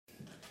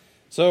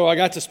So I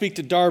got to speak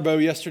to Darbo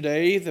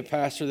yesterday, the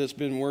pastor that's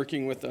been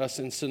working with us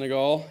in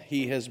Senegal.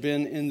 He has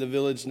been in the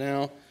village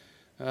now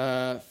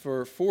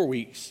for 4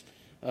 weeks.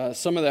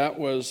 Some of that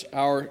was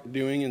our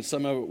doing, and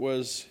some of it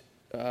was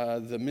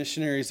the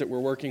missionaries that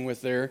we're working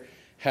with there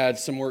had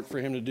some work for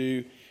him to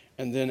do.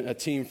 And then a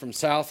team from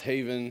South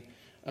Haven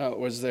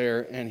was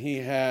there, and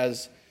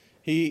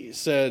he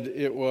said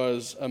it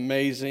was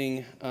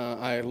amazing.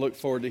 I look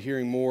forward to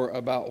hearing more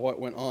about what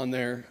went on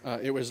there.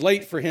 It was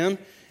late for him,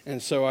 and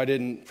so I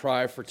didn't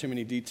pry for too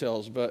many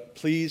details, but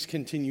please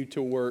continue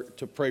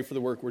to pray for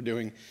the work we're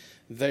doing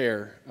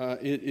there.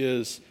 It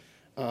is,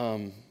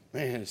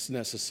 it's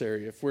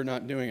necessary. If we're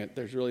not doing it,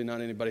 there's really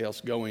not anybody else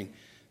going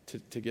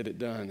to get it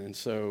done. And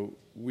so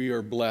we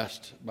are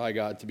blessed by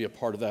God to be a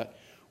part of that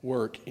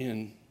work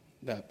in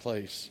that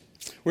place.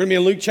 We're going to be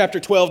in Luke chapter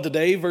 12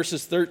 today,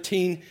 verses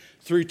 13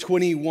 through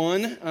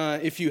 21.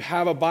 If you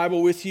have a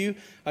Bible with you,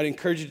 I'd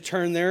encourage you to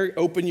turn there,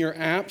 open your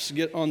apps,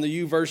 get on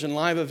the YouVersion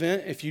Live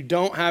event. If you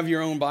don't have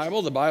your own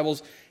Bible, the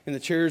Bible's in the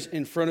chairs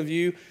in front of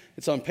you.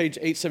 It's on page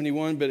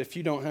 871, but if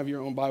you don't have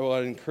your own Bible,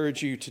 I'd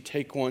encourage you to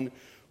take one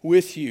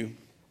with you.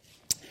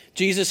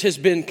 Jesus has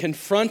been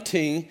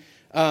confronting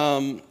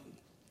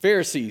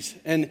Pharisees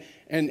and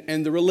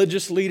the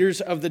religious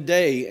leaders of the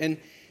day, and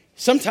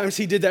sometimes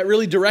he did that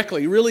really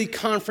directly, really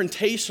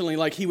confrontationally,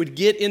 like he would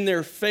get in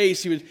their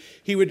face.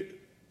 He would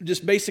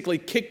just basically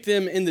kick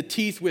them in the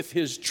teeth with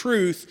his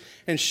truth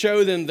and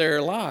show them their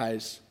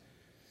lies.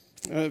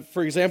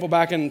 For example,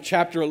 back in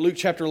Luke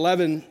chapter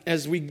 11,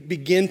 as we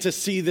begin to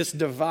see this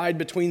divide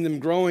between them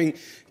growing,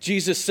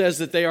 Jesus says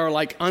that they are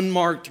like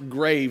unmarked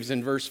graves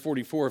in verse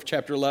 44 of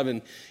chapter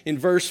 11. In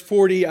verse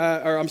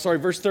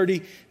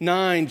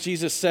 39,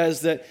 Jesus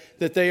says that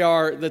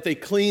they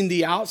clean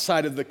the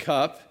outside of the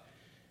cup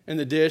and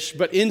the dish,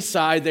 but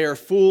inside they are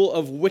full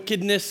of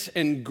wickedness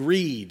and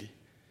greed.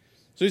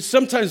 So he's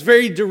sometimes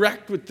very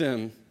direct with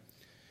them.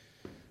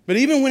 But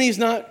even when he's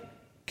not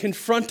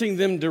confronting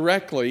them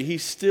directly,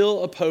 he's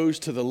still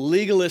opposed to the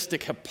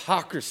legalistic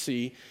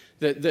hypocrisy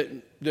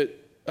that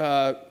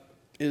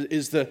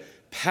is the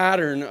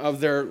pattern of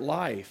their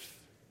life.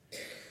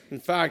 In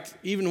fact,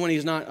 even when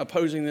he's not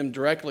opposing them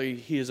directly,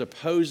 he is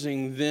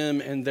opposing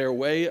them and their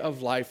way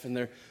of life and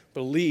their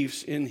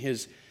beliefs in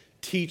his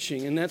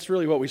teaching. And that's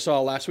really what we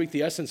saw last week.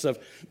 The essence of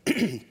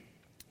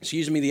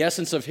the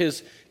essence of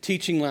his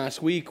teaching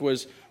last week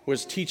was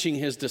teaching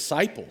his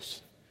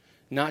disciples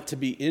not to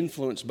be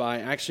influenced by,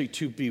 actually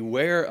to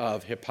beware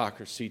of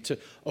hypocrisy, to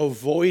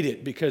avoid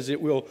it because it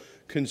will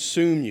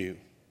consume you.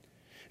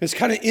 It's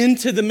kind of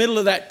into the middle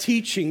of that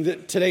teaching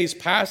that today's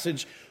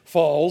passage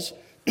falls.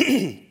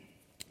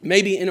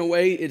 Maybe in a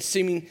way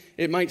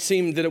it might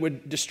seem that it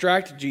would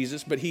distract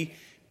Jesus, but he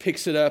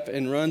picks it up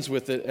and runs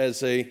with it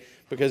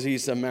because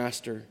he's a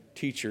master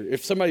teacher.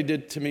 If somebody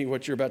did to me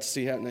what you're about to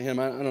see happen to him,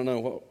 I don't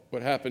know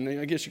what happened.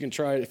 I guess you can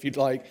try it if you'd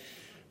like,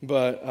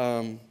 but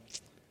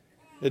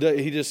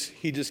he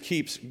just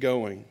keeps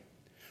going.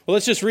 Well,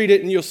 let's just read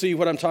it and you'll see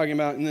what I'm talking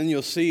about, and then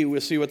we'll see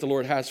what the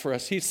Lord has for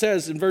us. It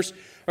says in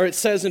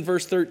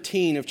verse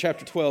 13 of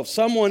chapter 12,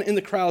 someone in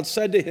the crowd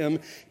said to him,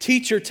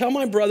 "Teacher, tell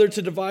my brother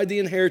to divide the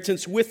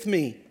inheritance with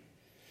me."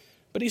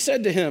 But he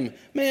said to him,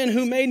 "Man,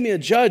 who made me a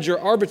judge or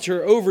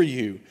arbiter over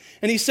you?"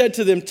 And he said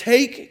to them,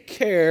 "Take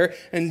care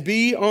and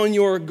be on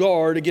your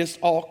guard against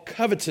all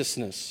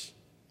covetousness.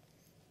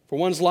 For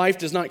one's life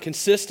does not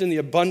consist in the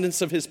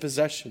abundance of his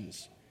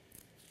possessions."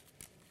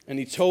 And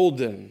he told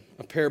them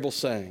a parable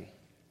saying,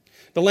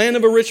 "The land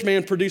of a rich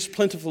man produced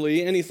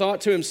plentifully, and he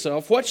thought to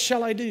himself, 'What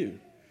shall I do?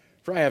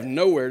 For I have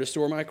nowhere to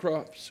store my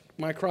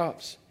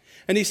crops.'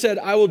 And he said,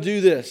 'I will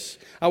do this.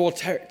 I will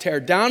tear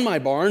down my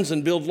barns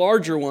and build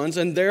larger ones,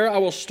 and there I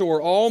will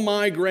store all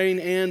my grain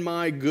and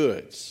my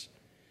goods.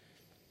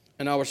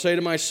 And I will say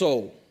to my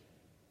soul,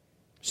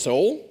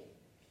 Soul,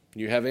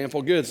 you have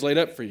ample goods laid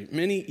up for you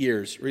many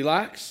years.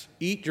 Relax,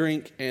 eat,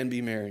 drink, and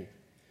be merry.'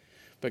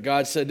 But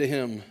God said to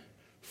him,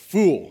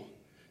 'Fool,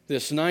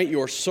 this night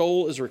your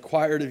soul is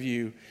required of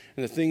you,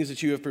 and the things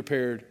that you have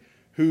prepared,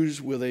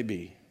 whose will they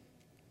be?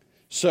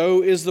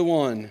 So is the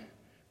one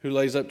who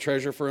lays up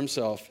treasure for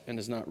himself and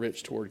is not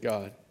rich toward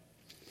God.'"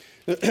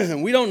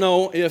 We don't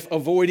know if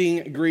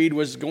avoiding greed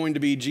was going to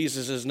be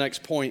Jesus'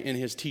 next point in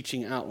his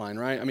teaching outline,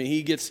 right? I mean,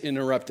 he gets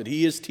interrupted.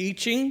 He is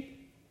teaching.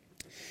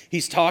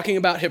 He's talking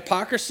about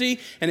hypocrisy,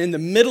 and in the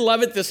middle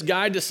of it, this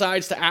guy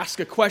decides to ask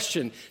a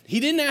question.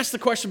 He didn't ask the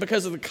question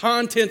because of the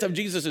content of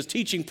Jesus'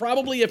 teaching.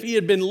 Probably if he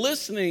had been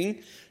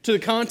listening to the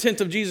content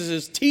of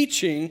Jesus'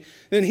 teaching,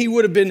 then he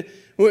would have been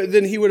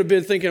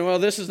thinking, well,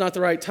 this is not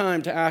the right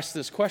time to ask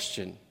this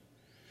question.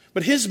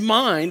 But his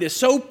mind is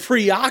so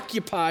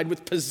preoccupied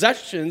with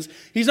possessions,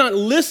 he's not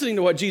listening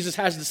to what Jesus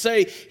has to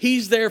say.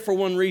 He's there for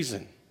one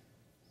reason: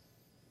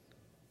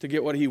 to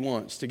get what he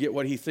wants, to get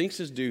what he thinks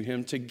is due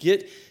him, to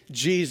get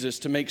Jesus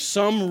to make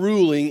some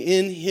ruling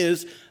in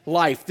his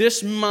life.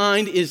 This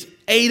mind is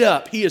ate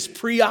up. He is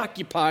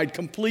preoccupied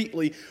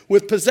completely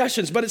with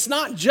possessions. But it's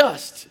not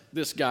just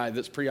this guy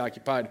that's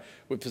preoccupied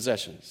with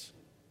possessions,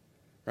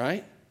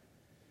 right?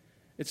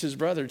 It's his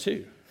brother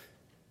too.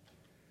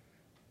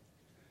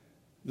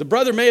 The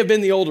brother may have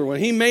been the older one.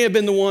 He may have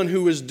been the one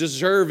who was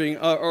deserving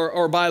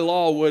or by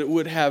law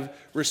would have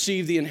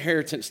received the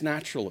inheritance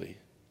naturally.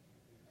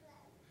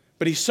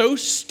 But he's so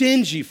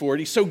stingy for it,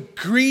 he's so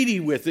greedy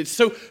with it,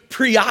 so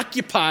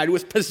preoccupied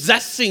with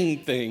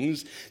possessing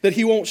things that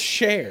he won't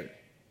share.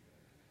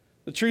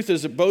 The truth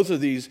is that both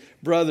of these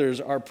brothers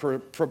are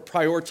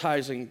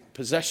prioritizing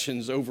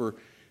possessions over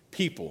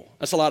people.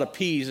 That's a lot of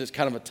P's. It's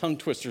kind of a tongue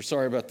twister.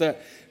 Sorry about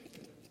that.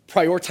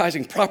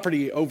 Prioritizing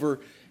property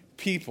over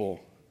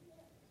people.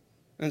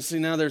 And see,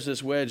 now there's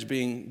this wedge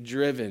being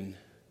driven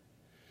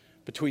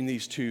between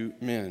these two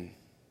men.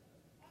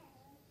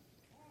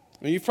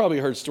 I mean, you've probably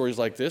heard stories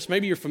like this.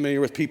 Maybe you're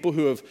familiar with people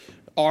who have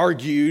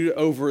argued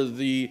over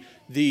the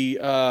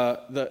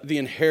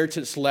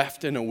inheritance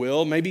left in a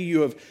will. Maybe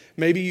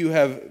you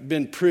have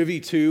been privy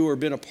to or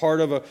been a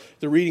part of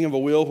the reading of a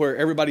will where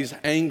everybody's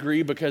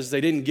angry because they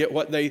didn't get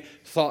what they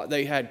thought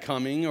they had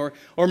coming. Or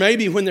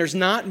maybe when there's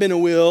not been a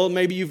will,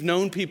 maybe you've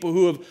known people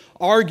who have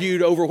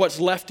argued over what's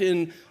left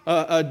in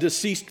a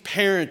deceased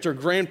parent or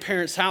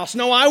grandparent's house.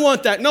 No, I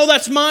want that. No,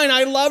 that's mine.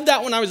 I loved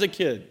that when I was a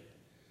kid.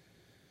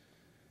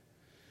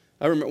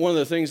 I remember one of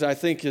the things I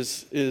think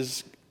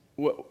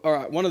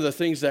one of the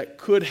things that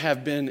could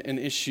have been an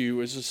issue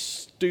was a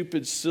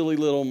stupid, silly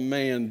little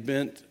man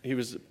bent. He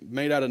was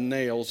made out of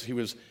nails. He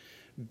was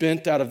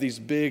bent out of these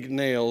big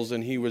nails,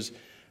 and he was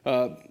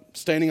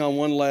standing on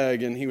one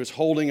leg, and he was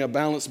holding a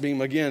balance beam,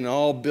 again,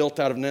 all built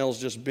out of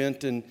nails, just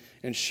bent and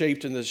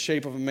shaped in the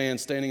shape of a man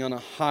standing on a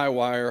high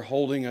wire,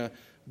 holding a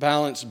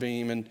balance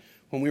beam. And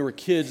when we were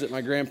kids at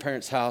my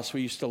grandparents' house,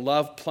 we used to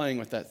love playing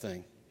with that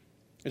thing.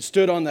 It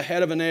stood on the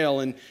head of a nail,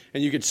 and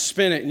you could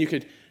spin it, and you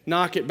could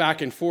knock it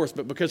back and forth,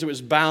 but because it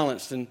was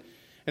balanced. And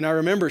I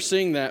remember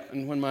seeing that,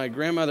 and when my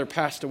grandmother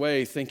passed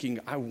away, thinking,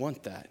 I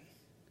want that.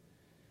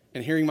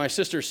 And hearing my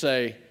sister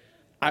say,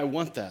 I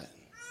want that.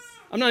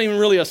 I'm not even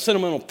really a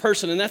sentimental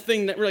person, and that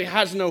thing that really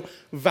has no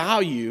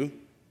value,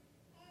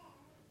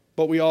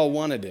 but we all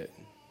wanted it.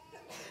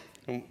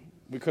 And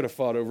we could have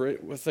fought over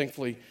it. Well,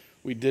 thankfully,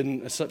 we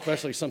didn't,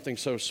 especially something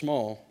so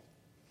small.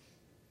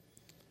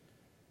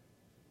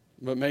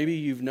 But maybe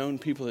you've known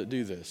people that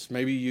do this.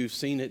 Maybe you've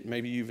seen it.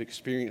 Maybe you've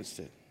experienced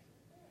it.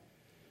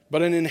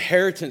 But an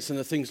inheritance and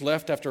the things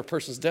left after a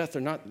person's death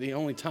are not the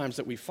only times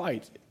that we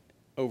fight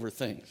over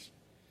things.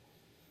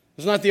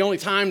 It's not the only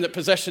time that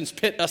possessions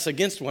pit us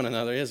against one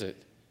another, is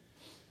it?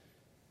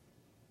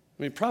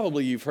 I mean,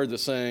 probably you've heard the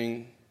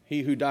saying,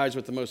 he who dies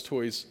with the most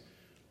toys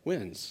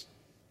wins.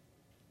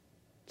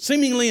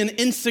 Seemingly an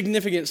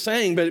insignificant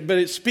saying, but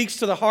it speaks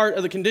to the heart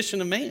of the condition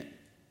of man.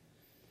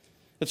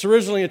 It's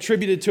originally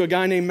attributed to a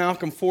guy named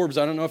Malcolm Forbes.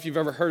 I don't know if you've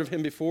ever heard of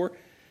him before,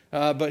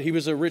 but he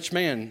was a rich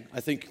man, I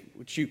think,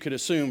 which you could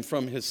assume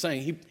from his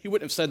saying. He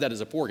wouldn't have said that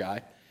as a poor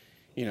guy,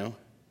 you know.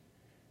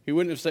 He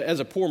wouldn't have said, as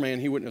a poor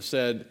man, he wouldn't have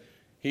said,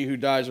 he who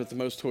dies with the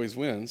most toys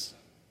wins.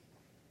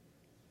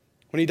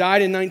 When he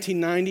died in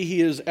 1990,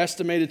 he is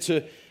estimated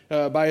to,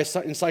 by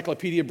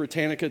Encyclopedia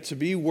Britannica, to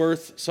be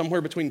worth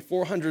somewhere between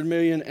 $400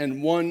 million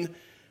and $1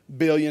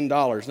 billion.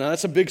 Now,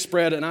 that's a big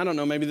spread, and I don't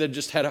know, maybe they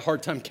just had a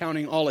hard time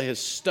counting all of his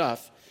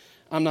stuff.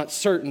 I'm not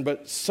certain,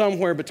 but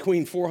somewhere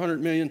between $400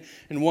 million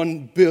and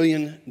 $1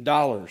 billion. He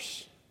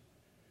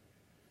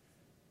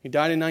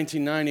died in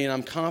 1990, and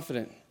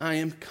I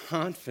am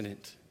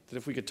confident that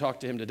if we could talk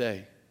to him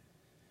today,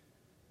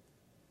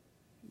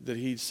 that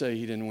he'd say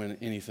he didn't win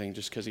anything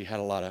just because he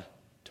had a lot of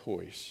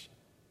toys.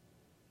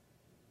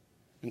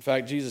 In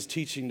fact, Jesus'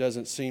 teaching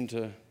doesn't seem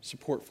to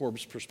support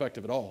Forbes'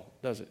 perspective at all,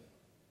 does it?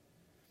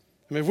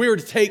 I mean, if we were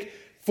to take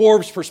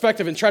Forbes'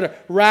 perspective and try to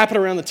wrap it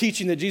around the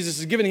teaching that Jesus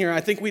has given here,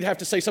 I think we'd have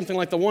to say something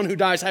like the one who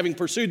dies having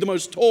pursued the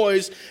most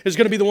toys is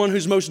going to be the one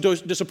who's most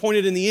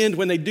disappointed in the end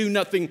when they do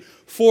nothing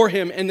for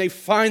him and they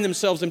find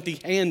themselves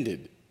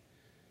empty-handed.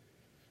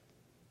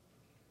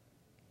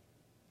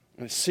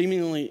 And as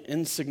seemingly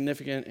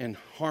insignificant and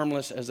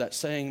harmless as that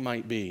saying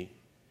might be,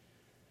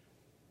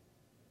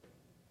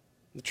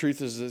 the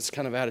truth is this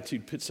kind of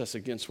attitude pits us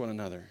against one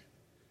another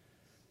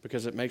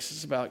because it makes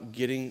us about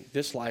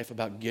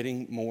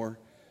getting more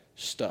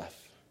stuff.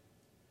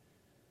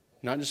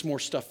 Not just more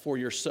stuff for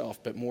yourself,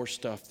 but more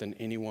stuff than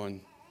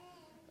anyone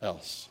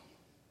else.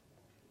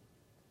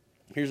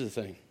 Here's the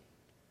thing.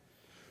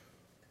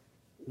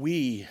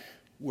 We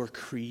were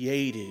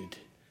created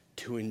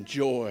to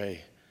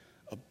enjoy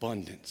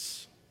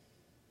abundance.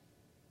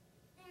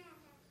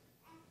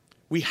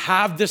 We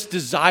have this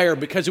desire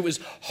because it was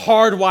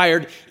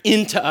hardwired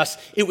into us.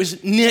 It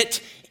was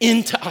knit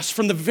into us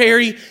from the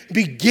very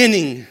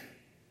beginning.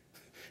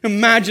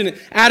 Imagine it,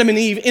 Adam and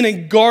Eve in a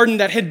garden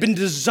that had been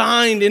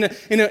designed,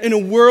 in a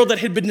world that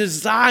had been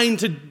designed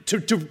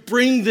to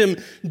bring them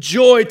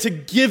joy, to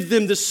give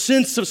them the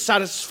sense of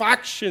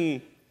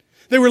satisfaction.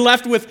 They were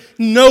left with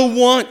no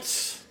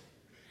wants.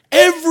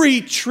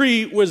 Every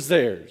tree was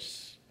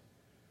theirs.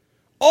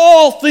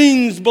 All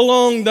things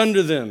belonged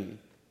unto them.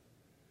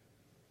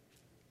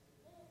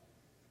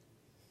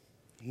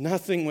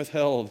 Nothing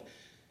withheld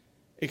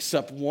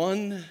except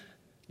one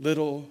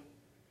little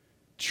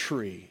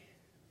tree.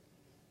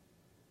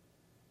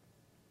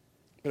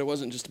 But it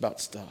wasn't just about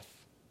stuff.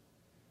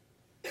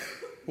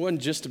 It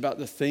wasn't just about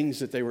the things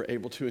that they were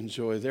able to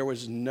enjoy. There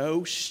was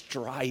no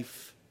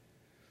strife.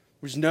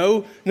 There was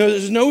no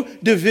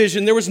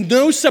division. There was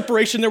no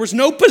separation. There was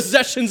no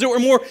possessions that were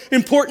more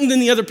important than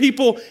the other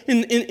people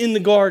in the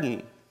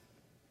garden.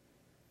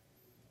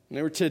 And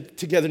they were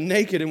together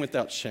naked and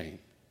without shame.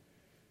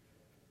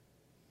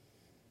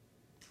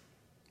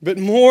 But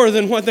more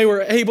than what they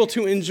were able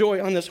to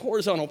enjoy on this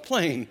horizontal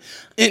plane,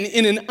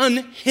 in an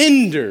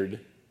unhindered,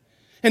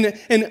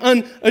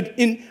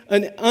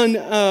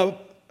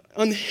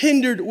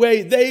 unhindered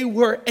way, they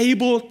were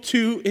able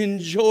to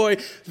enjoy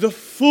the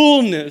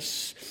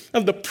fullness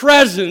of the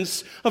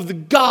presence of the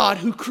God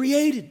who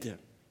created them.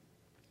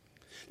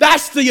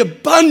 That's the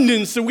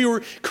abundance that we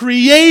were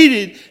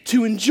created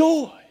to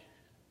enjoy.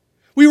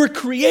 We were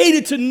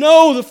created to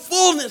know the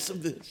fullness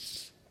of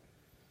this.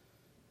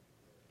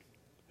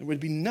 There would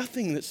be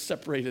nothing that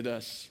separated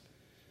us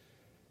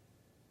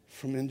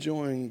from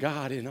enjoying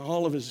God in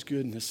all of His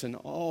goodness and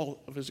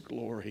all of His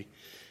glory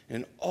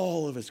and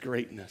all of His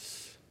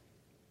greatness.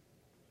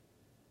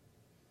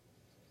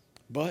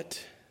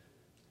 But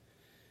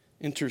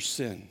enter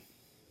sin.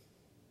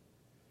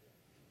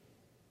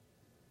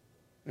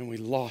 And we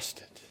lost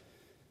it.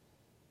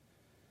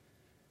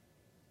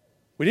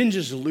 We didn't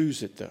just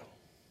lose it, though.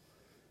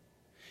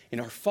 In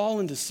our fall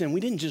into sin,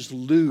 we didn't just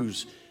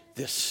lose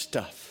this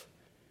stuff.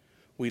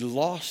 We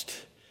lost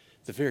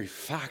the very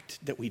fact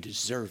that we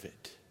deserve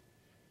it.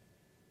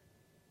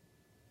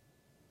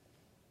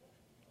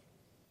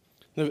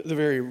 The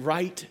very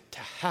right to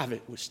have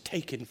it was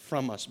taken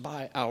from us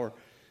by our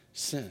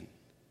sin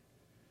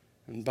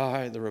and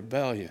by the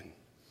rebellion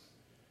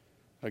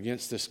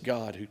against this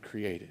God who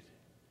created.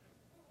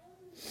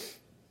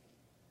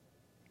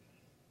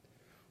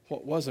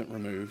 What wasn't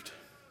removed,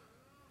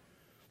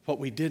 what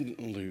we didn't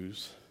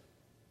lose,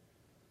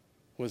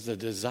 was the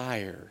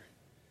desire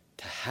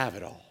to have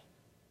it all.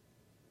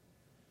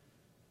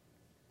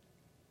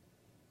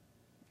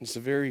 It's the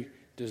very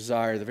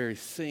desire, the very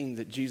thing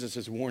that Jesus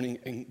is warning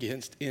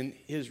against in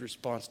His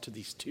response to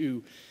these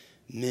two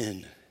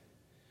men,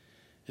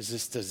 is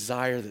this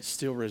desire that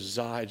still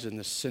resides in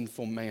the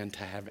sinful man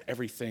to have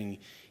everything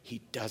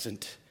he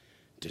doesn't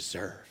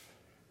deserve,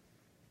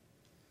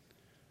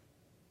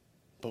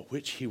 but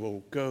which he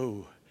will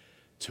go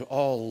to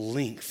all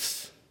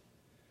lengths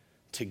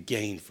to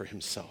gain for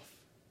himself.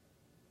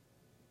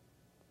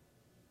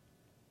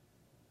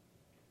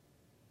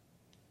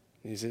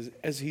 He says,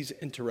 as he's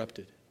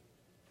interrupted,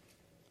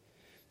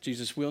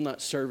 Jesus will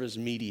not serve as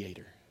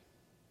mediator.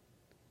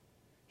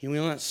 He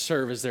will not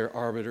serve as their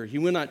arbiter. He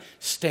will not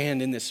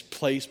stand in this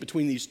place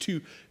between these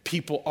two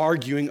people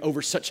arguing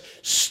over such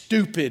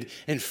stupid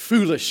and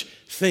foolish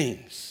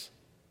things.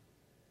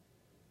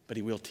 But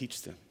He will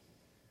teach them.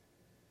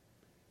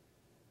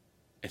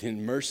 And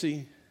in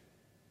mercy,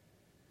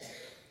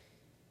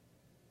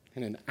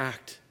 in an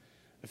act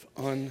of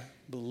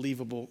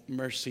unbelievable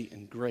mercy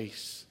and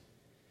grace,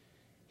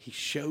 He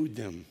showed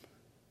them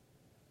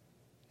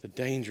the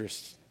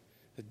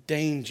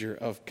danger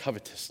of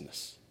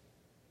covetousness.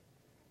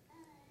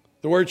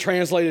 The word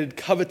translated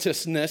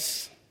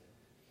covetousness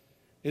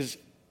is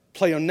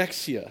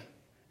pleonexia.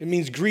 It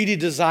means greedy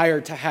desire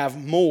to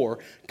have more,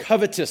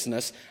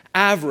 covetousness,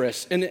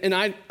 avarice. And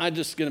I'm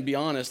just going to be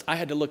honest, I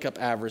had to look up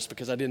avarice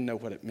because I didn't know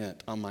what it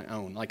meant on my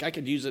own. Like I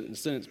could use it in a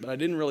sentence, but I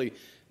didn't really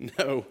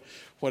know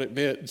what it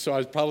meant, so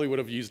I probably would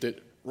have used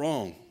it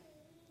wrong.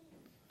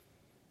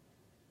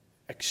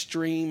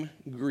 Extreme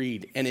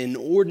greed, an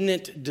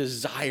inordinate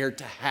desire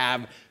to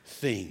have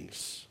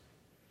things.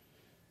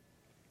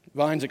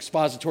 Vine's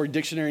Expository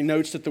Dictionary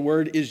notes that the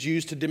word is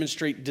used to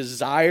demonstrate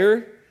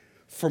desire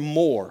for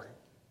more,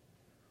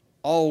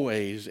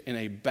 always in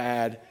a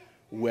bad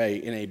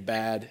way, in a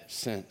bad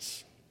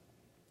sense.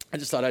 I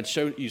just thought I'd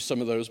show you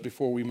some of those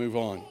before we move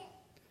on.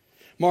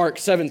 Mark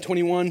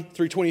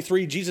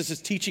 7:21-23, Jesus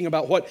is teaching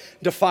about what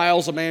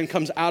defiles a man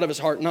comes out of his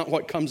heart, not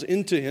what comes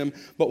into him,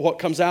 but what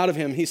comes out of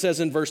him. He says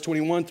in verse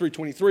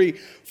 21-23,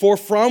 for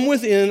from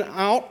within,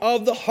 out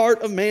of the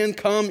heart of man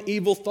come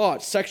evil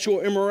thoughts, sexual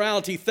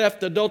immorality,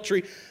 theft,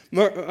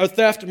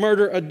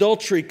 murder,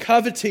 adultery,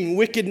 coveting,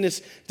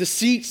 wickedness,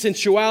 deceit,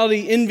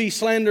 sensuality, envy,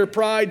 slander,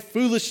 pride,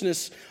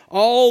 foolishness.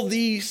 All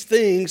these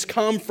things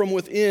come from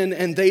within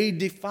and they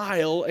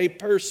defile a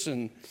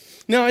person.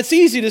 Now, it's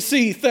easy to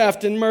see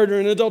theft and murder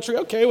and adultery.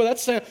 Okay, well,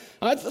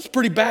 that's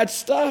pretty bad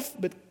stuff,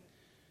 but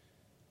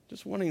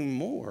just wanting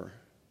more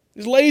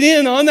is laid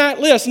in on that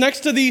list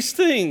next to these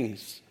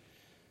things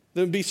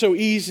that would be so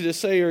easy to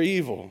say are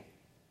evil.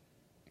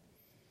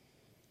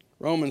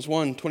 Romans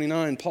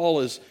 1:29, Paul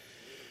is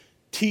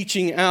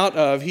teaching out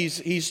of.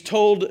 He's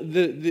told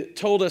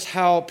us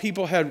how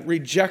people had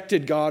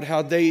rejected God,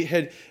 how they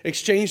had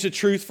exchanged the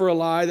truth for a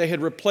lie, they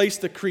had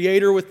replaced the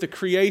Creator with the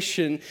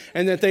creation,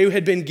 and that they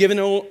had been given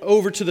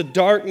over to the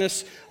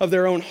darkness of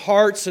their own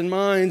hearts and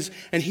minds.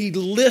 And he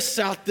lists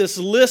out this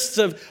list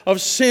of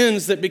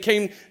sins that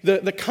became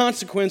the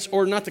consequence,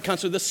 or not the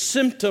consequence, the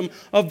symptom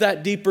of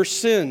that deeper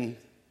sin.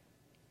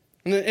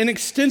 An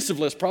extensive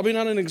list, probably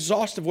not an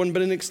exhaustive one,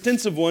 but an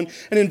extensive one.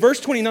 And in verse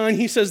 29,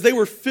 he says, they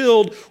were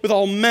filled with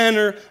all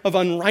manner of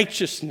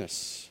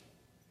unrighteousness,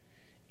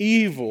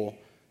 evil,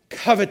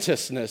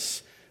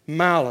 covetousness,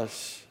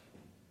 malice.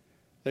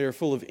 They are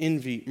full of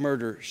envy,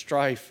 murder,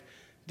 strife,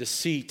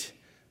 deceit,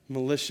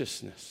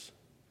 maliciousness.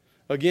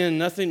 Again,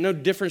 no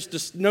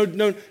difference,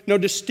 no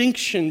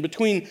distinction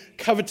between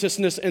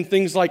covetousness and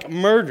things like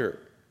murder.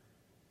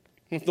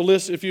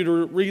 If you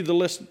were to read the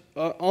list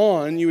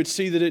on, you would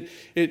see that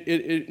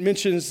it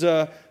mentions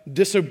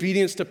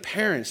disobedience to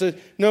parents.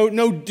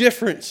 No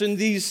difference in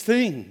these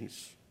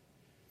things.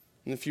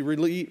 And if you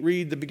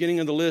read the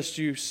beginning of the list,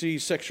 you see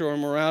sexual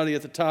immorality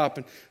at the top,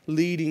 and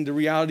leading. The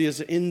reality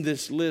is in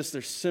this list,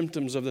 there's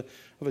symptoms of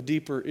a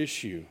deeper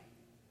issue.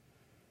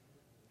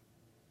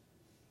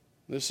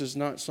 This is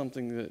not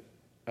something that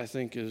I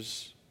think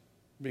is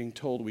being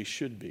told we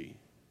should be.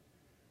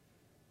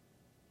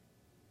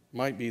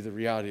 Might be the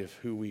reality of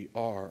who we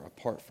are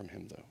apart from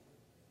him,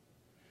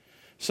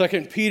 though.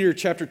 2 Peter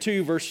chapter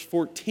 2, verse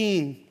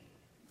 14.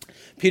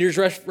 Peter's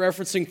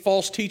referencing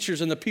false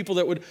teachers and the people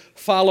that would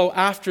follow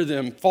after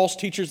them, false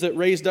teachers that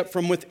raised up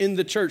from within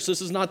the church.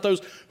 This is not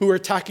those who are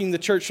attacking the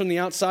church from the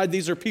outside.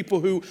 These are people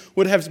who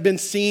would have been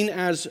seen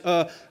as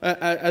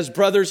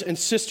brothers and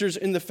sisters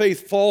in the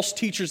faith, false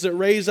teachers that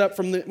raise up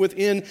from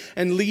within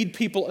and lead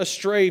people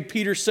astray.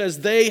 Peter says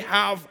they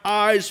have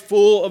eyes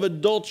full of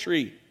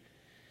adultery,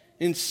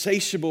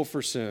 insatiable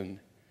for sin.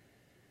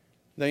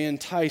 They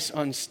entice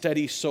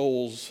unsteady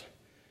souls.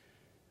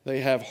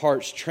 They have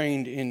hearts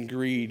trained in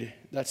greed.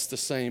 That's the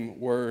same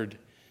word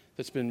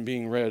that's been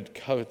being read,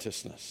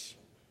 covetousness.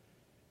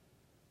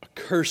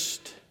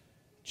 Accursed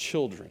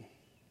children.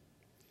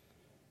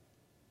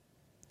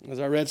 As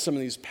I read some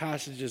of these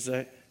passages,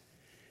 it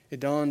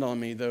dawned on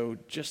me, though,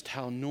 just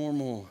how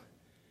normal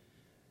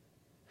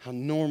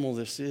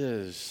this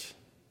is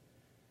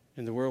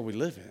in the world we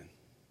live in.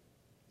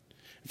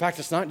 In fact,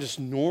 it's not just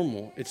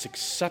normal, it's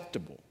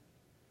acceptable.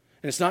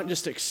 And it's not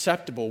just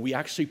acceptable, we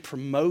actually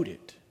promote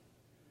it.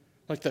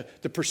 Like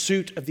the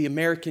pursuit of the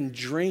American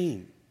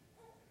dream.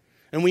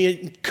 And we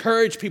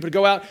encourage people to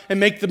go out and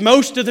make the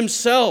most of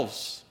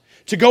themselves,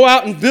 to go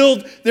out and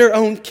build their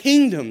own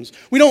kingdoms.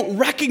 We don't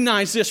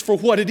recognize this for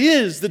what it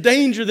is, the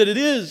danger that it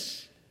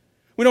is.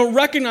 We don't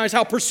recognize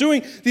how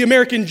pursuing the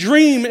American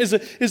dream is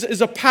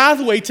a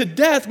pathway to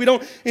death. We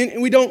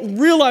don't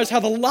realize how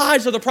the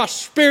lies of the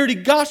prosperity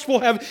gospel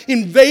have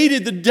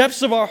invaded the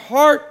depths of our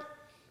heart.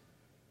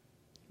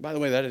 By the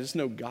way, that is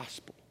no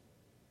gospel.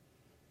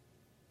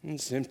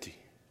 It's empty.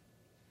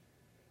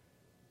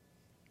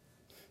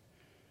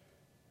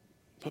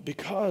 But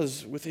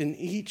because within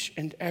each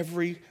and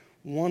every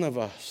one of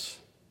us,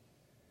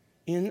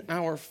 in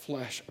our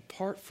flesh,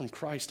 apart from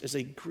Christ, is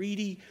a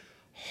greedy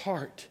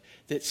heart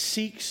that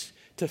seeks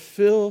to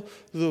fill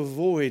the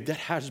void that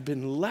has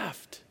been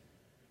left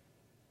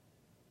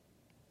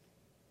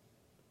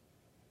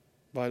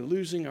by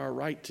losing our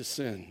right to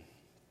sin.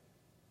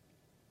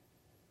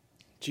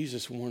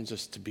 Jesus warns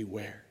us to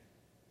beware,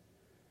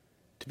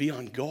 to be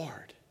on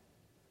guard,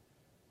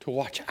 to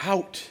watch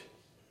out.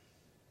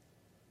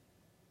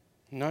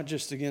 Not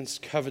just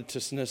against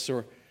covetousness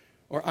or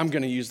I'm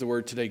going to use the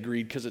word today,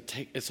 greed, because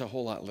it's a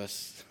whole lot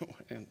less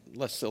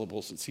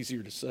syllables. It's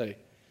easier to say.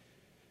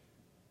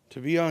 To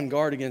be on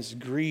guard against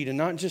greed, and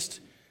not just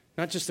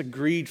a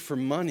greed for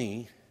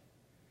money,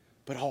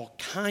 but all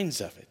kinds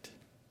of it.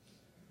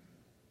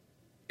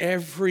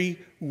 Every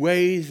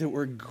way that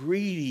we're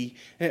greedy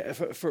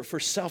for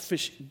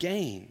selfish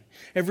gain.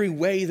 Every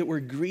way that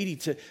we're greedy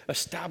to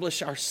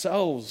establish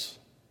ourselves.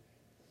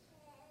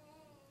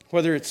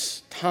 Whether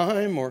it's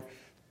time or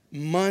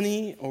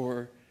money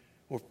or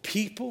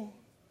people.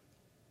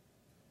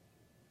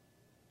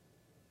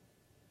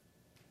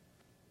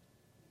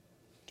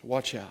 To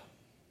watch out.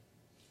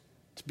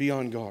 To be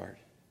on guard.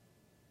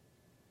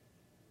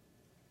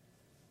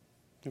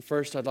 And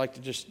first, I'd like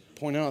to just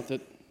point out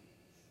that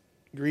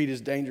greed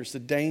is dangerous. The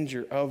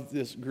danger of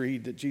this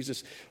greed that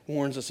Jesus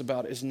warns us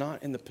about is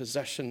not in the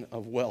possession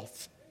of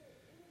wealth,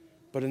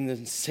 but in the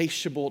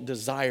insatiable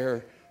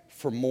desire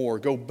for more.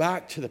 Go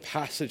back to the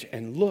passage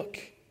and look.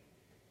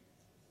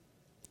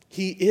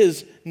 He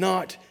is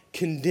not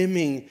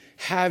condemning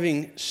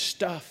having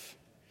stuff.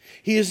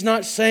 He is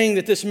not saying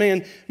that this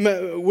man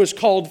was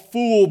called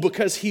fool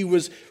because he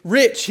was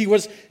rich. He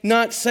was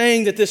not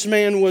saying that this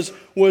man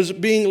was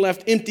being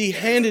left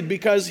empty-handed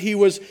because he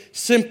was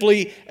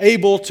simply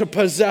able to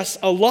possess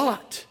a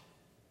lot.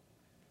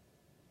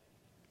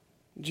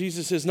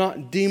 Jesus is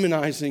not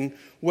demonizing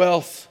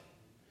wealth.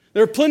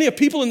 There are plenty of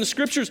people in the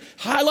Scriptures,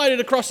 highlighted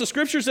across the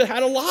Scriptures, that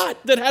had a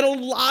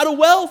lot of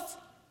wealth.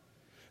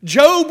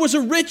 Job was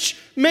a rich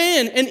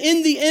man, and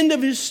in the end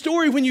of his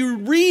story, when you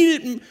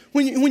read it,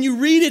 when you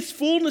read its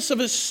fullness of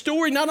his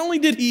story, not only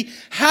did he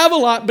have a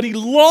lot, but he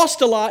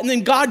lost a lot, and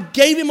then God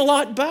gave him a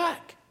lot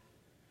back.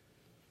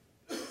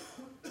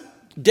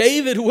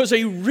 David was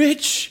a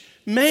rich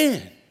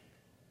man.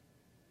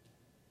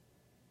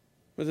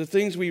 But the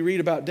things we read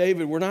about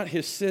David were not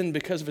his sin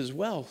because of his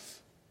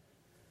wealth.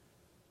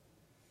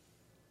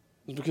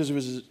 It was because of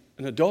his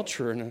an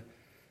adulterer and a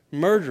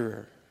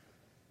murderer.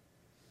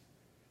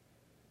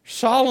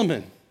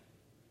 Solomon,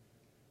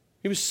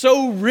 he was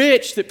so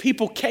rich that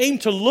people came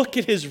to look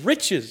at his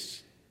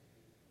riches.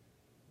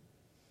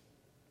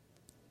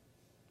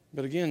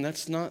 But again,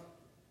 that's not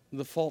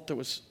the fault that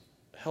was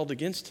held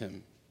against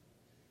him.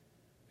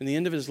 In the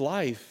end of his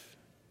life,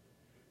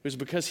 it was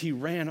because he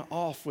ran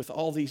off with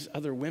all these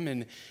other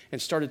women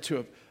and started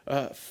to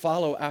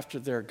follow after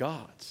their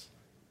gods.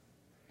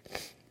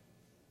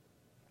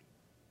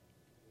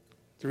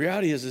 The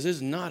reality is, it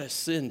is not a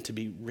sin to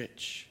be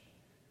rich.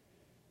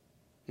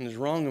 And it's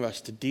wrong of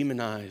us to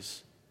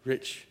demonize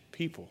rich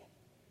people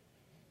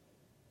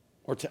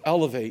or to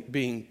elevate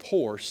being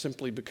poor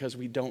simply because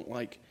we don't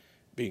like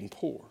being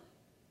poor.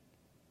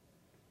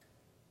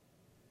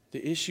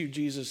 The issue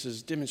Jesus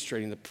is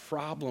demonstrating, the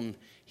problem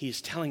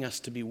he's telling us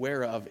to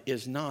beware of,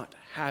 is not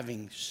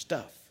having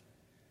stuff.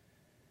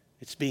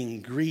 It's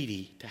being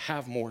greedy to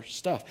have more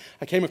stuff.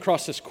 I came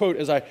across this quote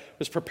as I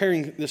was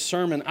preparing this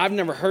sermon. I've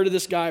never heard of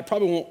this guy. I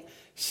probably won't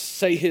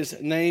say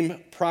his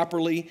name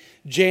properly.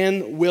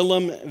 Jan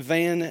Willem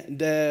van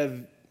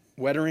de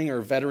Wettering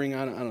or Vettering,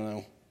 I don't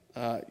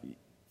know.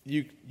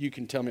 You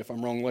can tell me if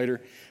I'm wrong later.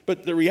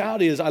 But the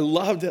reality is, I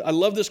love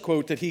this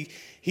quote that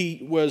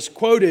he was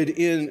quoted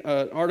in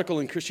an article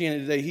in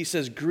Christianity Today. He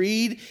says,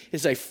 "Greed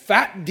is a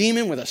fat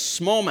demon with a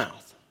small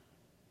mouth."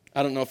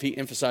 I don't know if he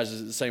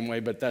emphasizes it the same way,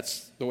 but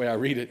that's the way I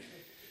read it.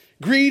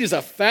 Greed is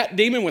a fat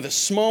demon with a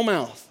small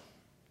mouth,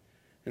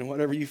 and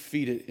whatever you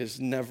feed it is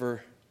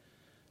never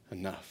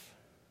enough.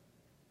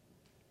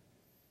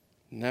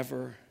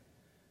 Never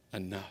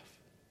enough.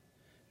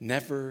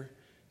 Never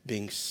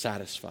being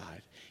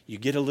satisfied. You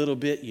get a little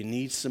bit, you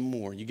need some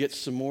more. You get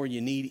some more, you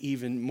need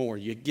even more.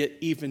 You get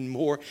even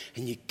more,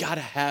 and you got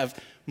to have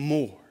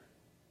more.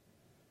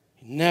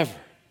 Never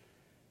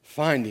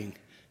finding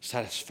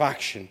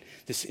satisfaction,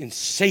 this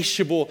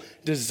insatiable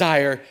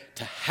desire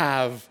to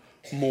have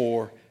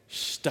more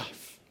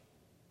stuff.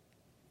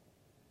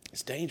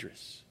 It's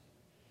dangerous.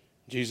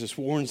 Jesus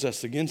warns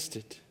us against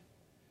it.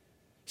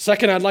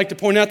 Second, I'd like to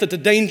point out that the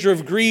danger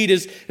of greed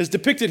is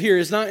depicted here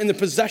is not in the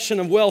possession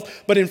of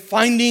wealth, but in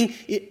finding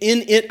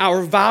in it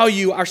our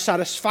value, our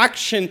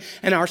satisfaction,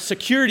 and our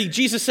security.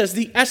 Jesus says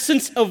the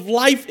essence of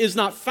life is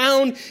not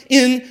found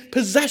in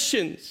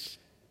possessions.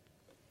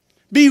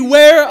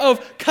 Beware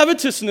of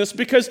covetousness,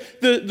 because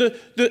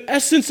the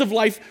essence of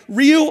life,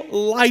 real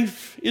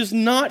life, is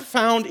not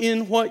found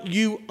in what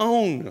you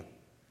own.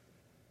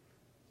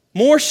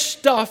 More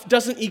stuff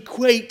doesn't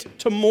equate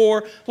to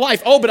more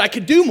life. Oh, but I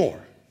could do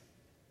more.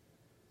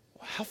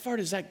 How far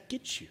does that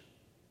get you?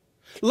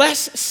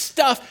 Less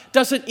stuff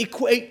doesn't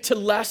equate to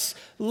less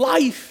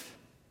life.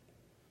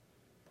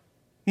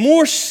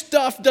 More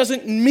stuff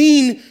doesn't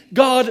mean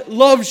God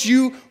loves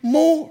you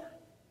more.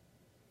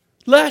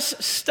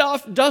 Less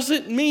stuff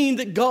doesn't mean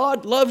that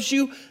God loves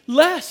you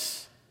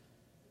less.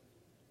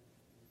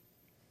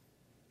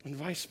 And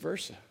vice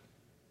versa.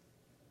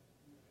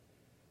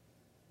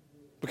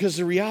 Because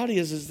the reality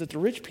is that the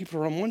rich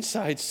people are on one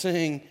side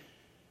saying,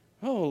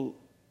 oh,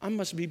 I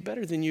must be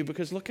better than you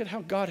because look at how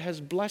God has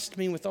blessed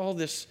me with all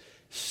this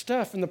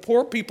stuff. And the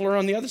poor people are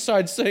on the other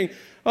side saying,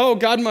 oh,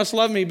 God must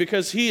love me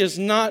because he is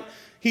not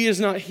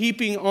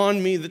heaping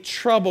on me the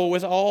trouble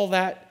with all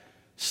that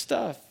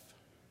stuff.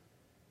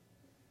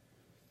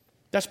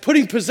 That's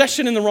putting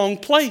possession in the wrong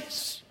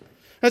place.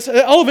 That's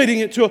elevating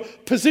it to a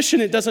position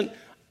it doesn't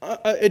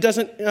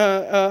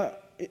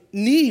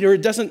need or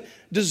it doesn't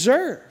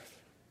deserve.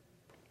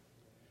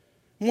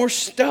 More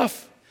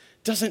stuff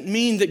doesn't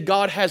mean that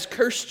God has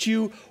cursed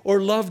you or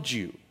loved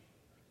you.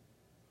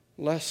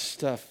 Less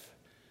stuff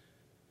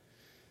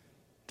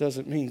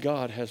doesn't mean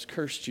God has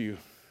cursed you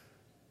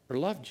or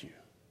loved you.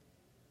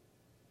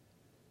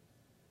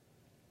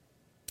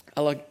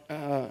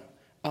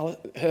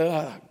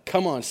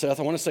 Come on, Seth.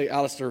 I want to say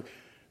Allison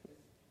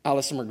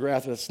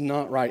McGrath, but that's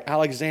not right.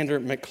 Alexander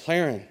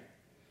McLaren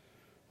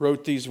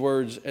wrote these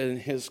words in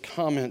his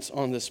comments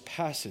on this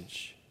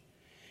passage.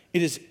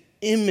 It is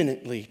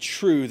eminently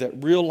true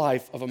that real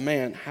life of a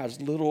man has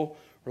little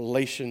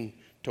relation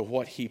to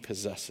what he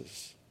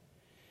possesses.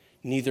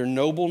 Neither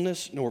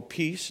nobleness, nor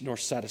peace, nor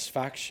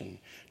satisfaction,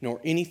 nor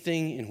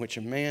anything in which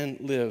a man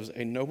lives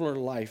a nobler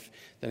life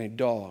than a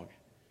dog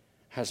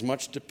has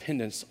much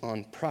dependence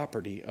on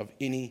property of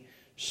any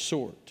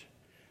sort.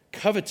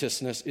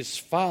 Covetousness is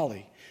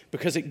folly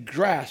because it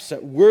grasps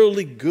at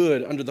worldly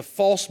good under the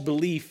false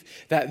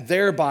belief that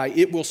thereby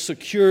it will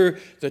secure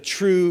the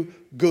true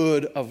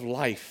good of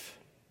life.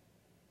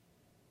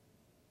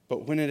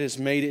 But when it has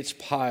made its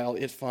pile,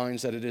 it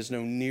finds that it is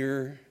no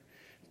nearer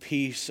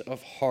peace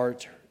of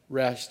heart,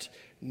 rest,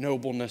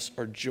 nobleness,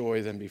 or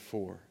joy than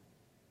before.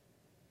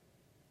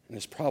 And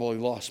has probably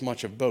lost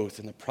much of both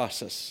in the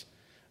process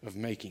of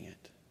making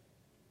it.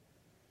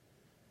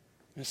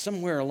 And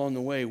somewhere along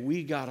the way,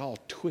 we got all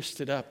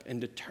twisted up and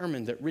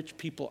determined that rich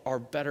people are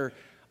better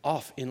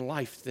off in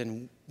life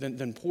than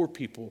poor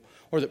people,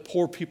 or that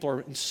poor people are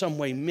in some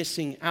way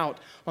missing out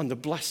on the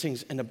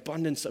blessings and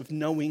abundance of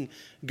knowing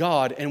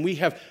God. And we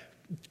have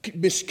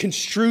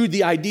misconstrued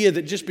the idea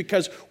that just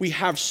because we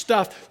have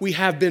stuff, we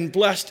have been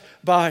blessed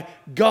by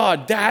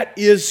God. That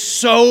is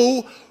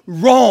so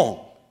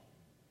wrong.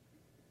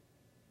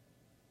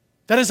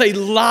 That is a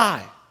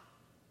lie.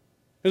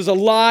 It is a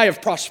lie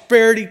of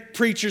prosperity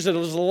preachers. It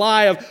is a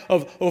lie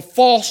of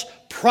false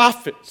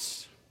prophets.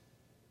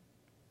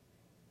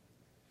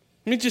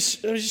 Let me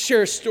just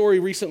share a story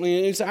recently,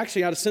 and it's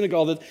actually out of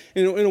Senegal, that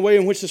in a way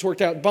in which this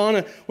worked out.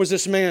 Bana was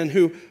this man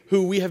who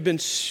we have been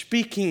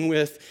speaking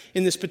with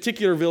in this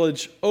particular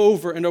village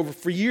over and over.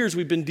 For years,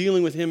 we've been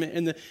dealing with him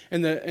in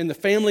the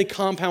family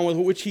compound with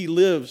which he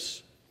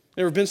lives.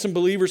 There have been some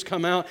believers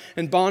come out,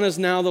 and Bana is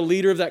now the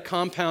leader of that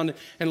compound.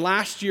 And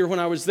last year when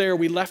I was there,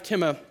 we left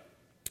him a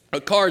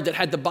card that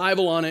had the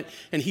Bible on it,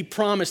 and he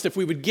promised if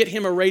we would get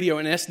him a radio,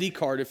 an SD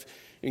card,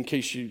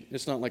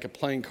 it's not like a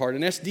playing card,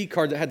 an SD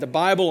card that had the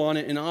Bible on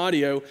it in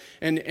audio,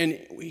 and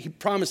he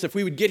promised if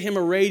we would get him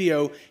a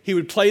radio, he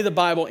would play the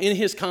Bible in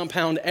his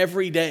compound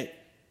every day.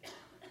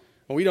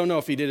 Well, we don't know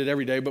if he did it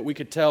every day, but we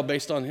could tell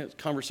based on his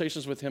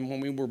conversations with him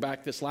when we were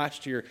back this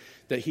last year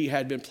that he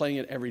had been playing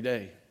it every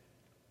day.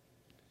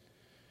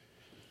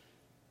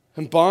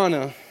 And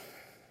Bana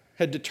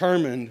had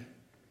determined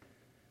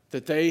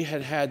that they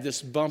had had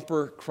this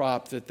bumper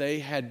crop, that they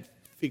had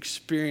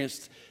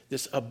experienced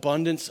this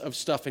abundance of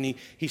stuff. And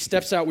he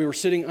steps out. We were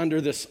sitting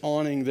under this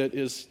awning that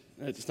is,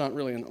 it's not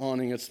really an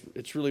awning,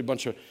 it's really a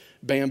bunch of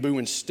bamboo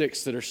and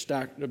sticks that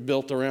are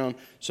built around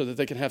so that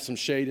they can have some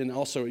shade and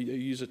also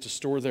use it to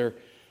store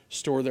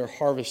their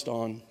harvest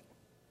on.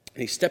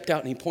 And he stepped out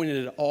and he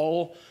pointed at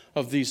all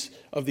of these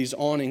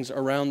awnings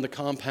around the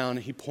compound.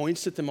 He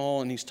points at them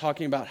all and he's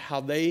talking about how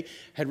they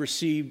had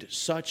received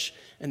such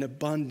an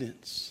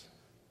abundance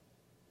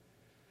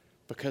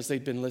because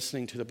they'd been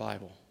listening to the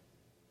Bible.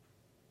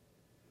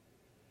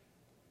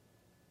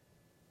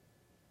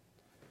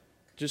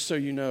 Just so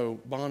you know,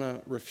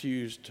 Bana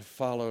refused to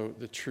follow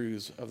the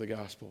truths of the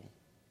gospel.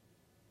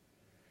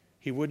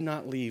 He would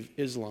not leave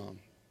Islam.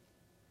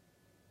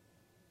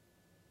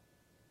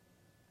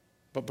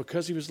 But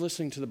because he was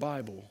listening to the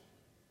Bible,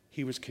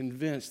 he was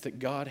convinced that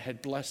God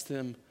had blessed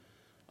them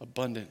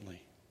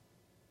abundantly.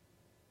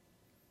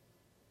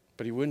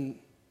 But he wouldn't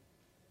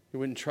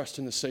trust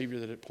in the Savior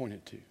that it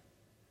pointed to.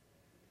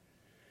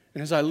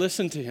 And as I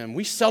listened to him,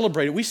 we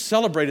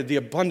celebrated the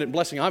abundant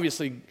blessing.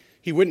 Obviously,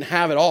 he wouldn't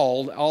have it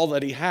all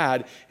that he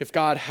had, if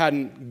God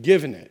hadn't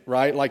given it,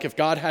 right? Like if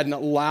God hadn't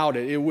allowed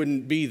it, it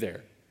wouldn't be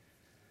there.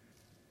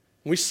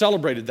 We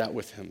celebrated that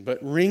with him. But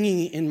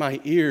ringing in my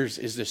ears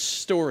is this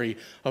story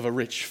of a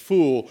rich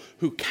fool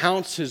who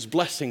counts his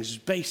blessings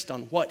based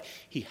on what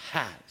he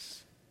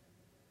has.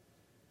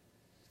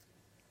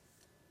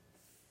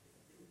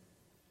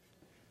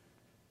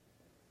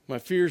 My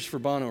fears for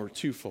Bono are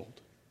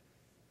twofold.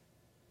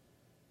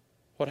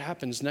 What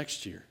happens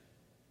next year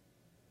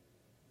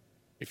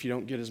if you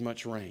don't get as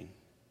much rain?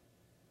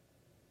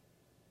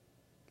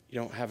 You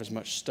don't have as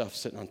much stuff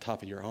sitting on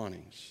top of your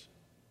awnings.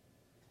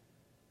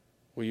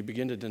 Will you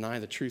begin to deny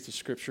the truth of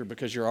Scripture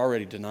because you're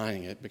already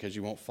denying it because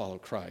you won't follow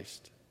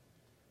Christ?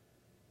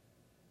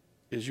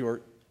 Is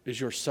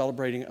your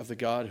celebrating of the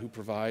God who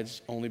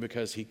provides only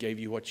because he gave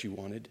you what you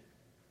wanted?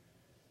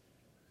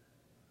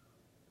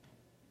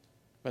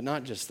 But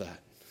not just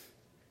that.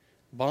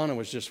 Bono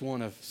was just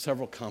one of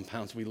several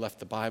compounds we left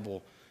the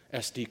Bible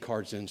SD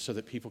cards in so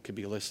that people could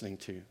be listening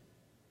to.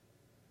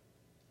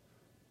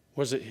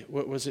 Was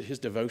it his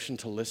devotion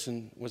to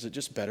listen? Was it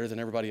just better than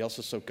everybody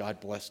else's, so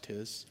God blessed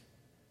his?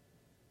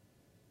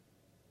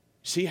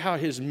 See how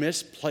his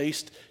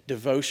misplaced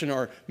devotion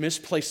or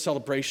misplaced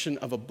celebration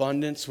of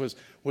abundance was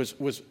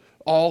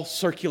all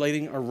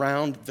circulating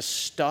around the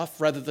stuff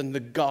rather than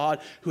the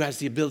God who has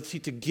the ability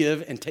to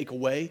give and take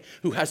away,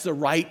 who has the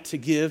right to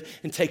give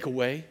and take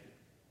away?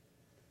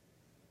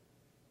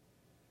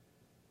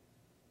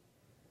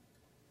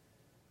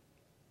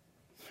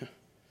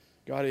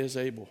 God is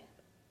able,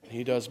 and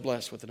he does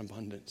bless with an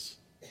abundance.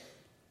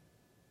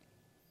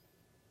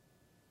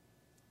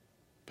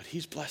 But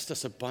he's blessed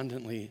us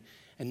abundantly,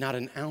 and not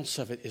an ounce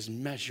of it is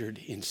measured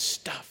in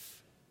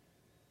stuff.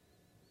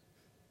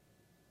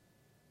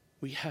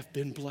 We have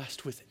been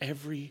blessed with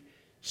every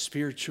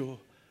spiritual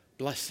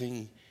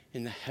blessing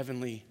in the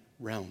heavenly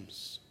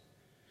realms.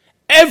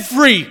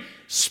 Every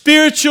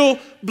spiritual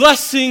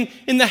blessing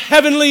in the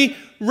heavenly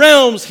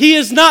realms. He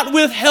has not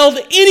withheld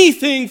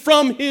anything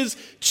from his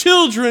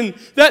children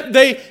that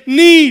they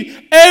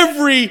need.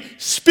 Every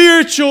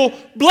spiritual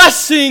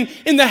blessing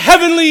in the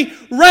heavenly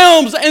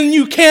realms. And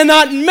you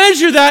cannot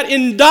measure that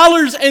in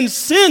dollars and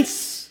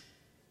cents.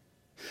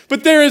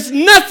 But there is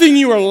nothing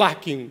you are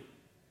lacking.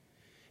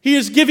 He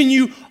has given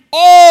you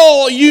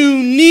all you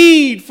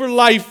need for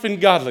life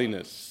and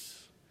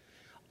godliness.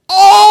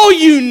 All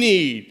you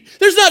need.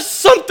 There's not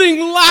something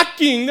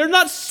lacking. There's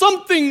not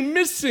something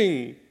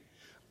missing.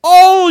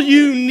 All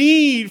you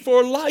need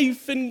for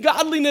life and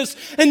godliness.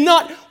 And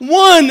not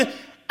 1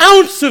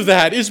 ounce of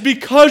that is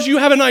because you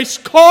have a nice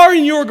car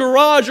in your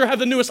garage or have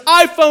the newest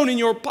iPhone in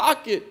your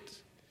pocket.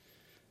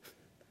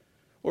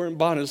 Or in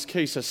Bona's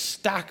case, a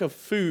stack of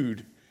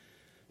food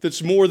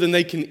that's more than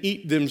they can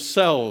eat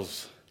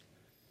themselves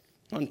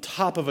on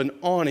top of an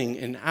awning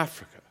in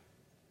Africa.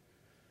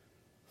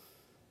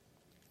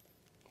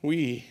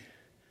 We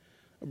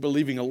are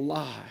believing a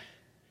lie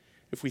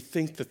if we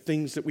think the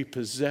things that we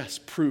possess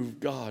prove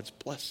God's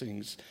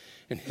blessings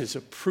and His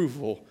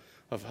approval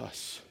of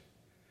us.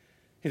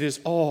 It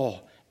is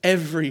all,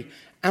 every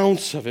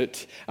ounce of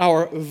it,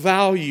 our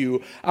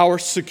value, our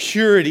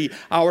security,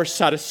 our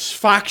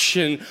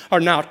satisfaction are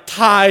now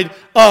tied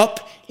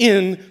up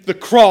in the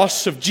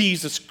cross of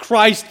Jesus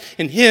Christ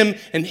and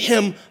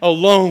Him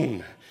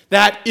alone.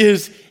 That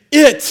is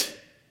it.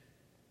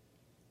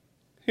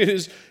 It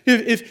is,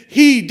 if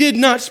He did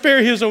not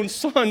spare His own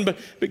Son,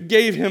 but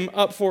gave Him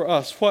up for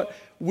us, what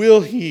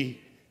will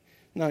He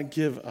not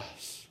give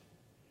us?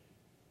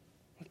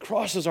 The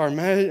cross is our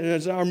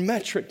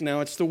metric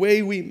now. It's the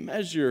way we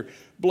measure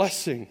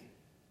blessing.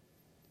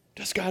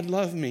 Does God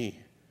love me?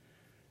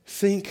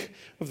 Think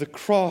of the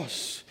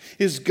cross.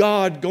 Is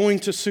God going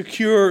to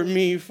secure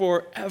me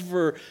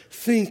forever?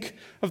 Think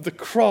of the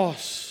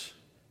cross.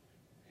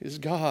 Is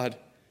God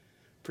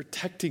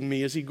protecting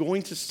me? Is He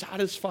going to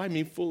satisfy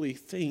me fully?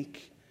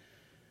 Think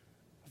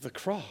of the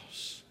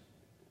cross.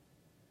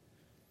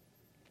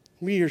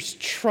 We're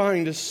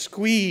trying to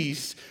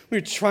squeeze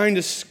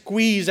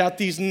out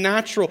these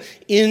natural,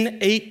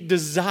 innate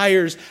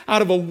desires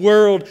out of a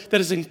world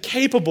that is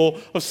incapable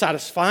of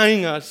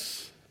satisfying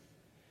us.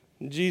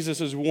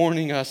 Jesus is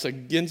warning us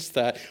against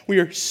that. We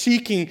are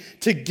seeking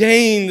to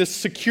gain the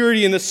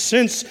security and the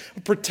sense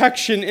of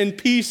protection and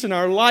peace in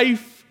our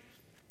life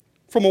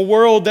from a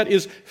world that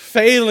is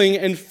failing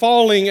and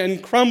falling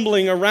and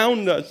crumbling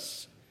around us.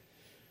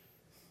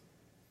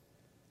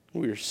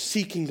 We are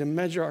seeking to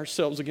measure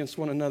ourselves against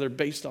one another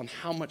based on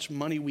how much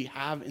money we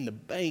have in the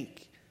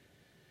bank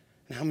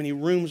and how many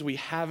rooms we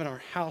have in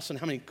our house and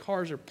how many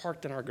cars are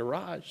parked in our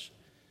garage.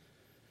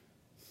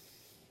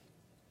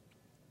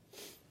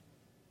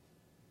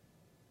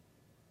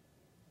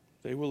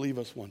 They will leave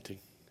us wanting.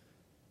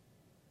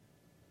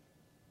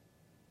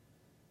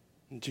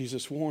 And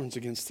Jesus warns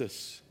against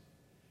this.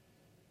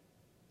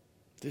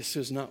 This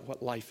is not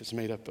what life is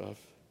made up of. And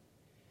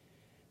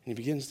He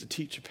begins to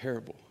teach a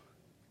parable.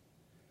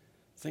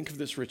 Think of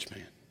this rich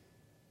man.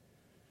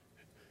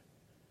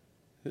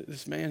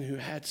 This man who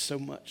had so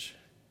much.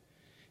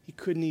 He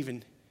couldn't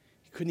even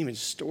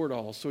store it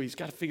all. So he's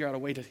got to figure out a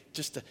way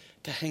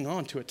to hang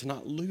on to it, to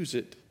not lose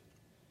it.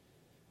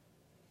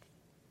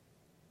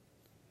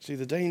 See,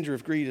 the danger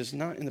of greed is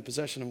not in the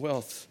possession of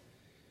wealth,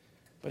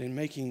 but in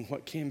making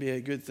what can be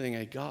a good thing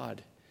a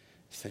God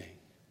thing.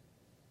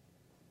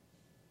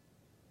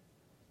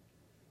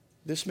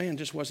 This man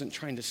just wasn't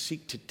trying to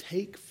seek to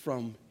take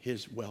from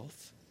his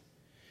wealth.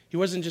 He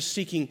wasn't just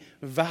seeking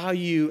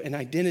value and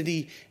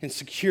identity and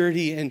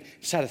security and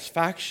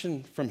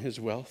satisfaction from his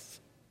wealth.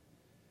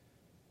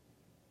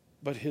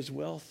 But his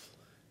wealth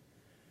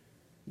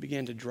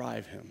began to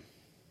drive him.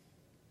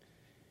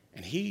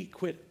 And he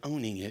quit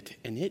owning it,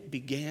 and it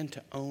began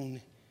to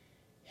own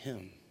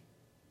him.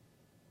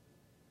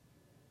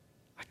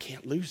 I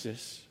can't lose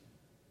this.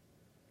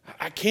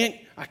 I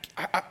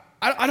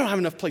don't have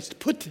enough place to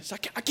put this. I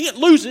can't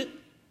lose it.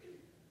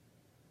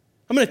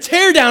 I'm going to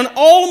tear down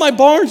all of my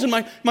barns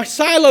and my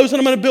silos, and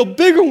I'm going to build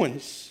bigger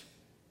ones.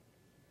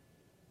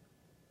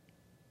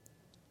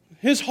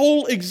 His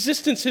whole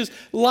existence, his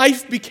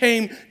life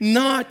became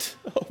not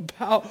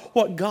about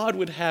what God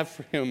would have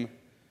for him,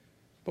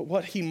 but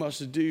what he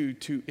must do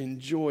to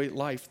enjoy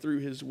life through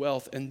his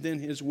wealth. And then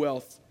his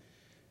wealth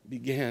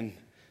began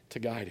to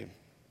guide him.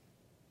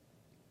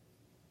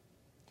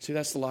 See,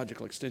 that's the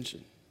logical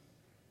extension.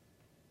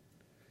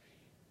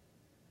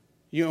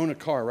 You own a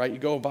car, right? You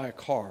go buy a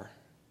car.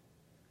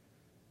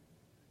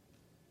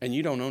 And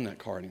you don't own that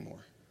car anymore.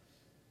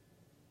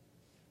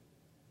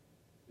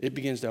 It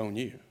begins to own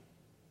you.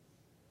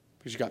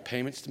 Because you got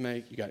payments to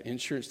make, you got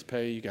insurance to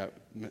pay, you got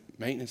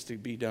maintenance to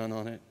be done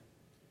on it.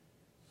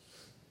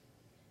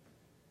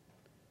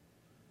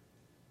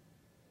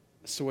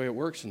 That's the way it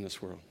works in this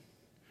world.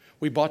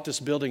 We bought this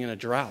building in a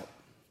drought.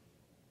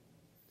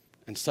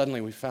 And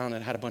suddenly we found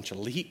it had a bunch of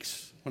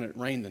leaks when it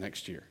rained the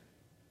next year.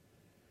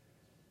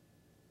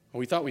 Well,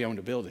 we thought we owned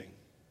a building.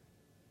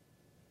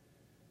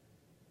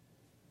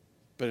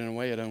 But in a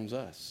way, it owns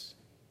us.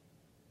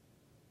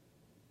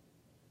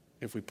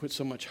 If we put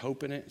so much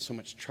hope in it, so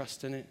much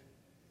trust in it,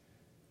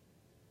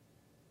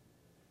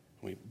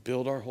 we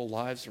build our whole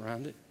lives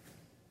around it,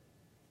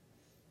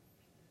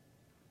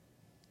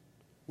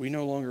 we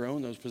no longer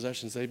own those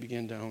possessions. They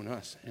begin to own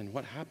us. And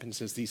what happens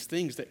is these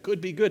things that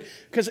could be good,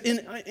 because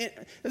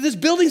this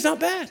building's not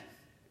bad.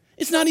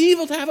 It's not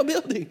evil to have a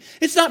building.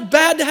 It's not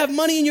bad to have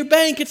money in your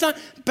bank. It's not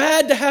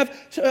bad to have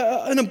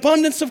an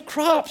abundance of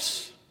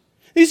crops.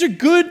 These are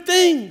good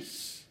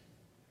things.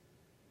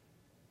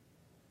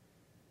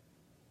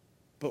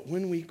 But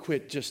when we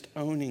quit just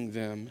owning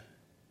them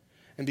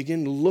and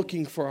begin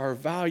looking for our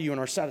value and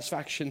our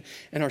satisfaction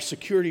and our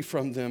security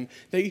from them,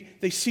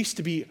 they cease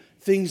to be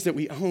things that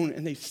we own,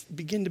 and they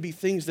begin to be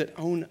things that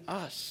own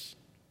us.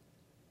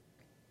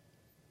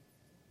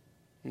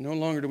 No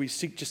longer do we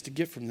seek just to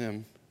get from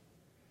them,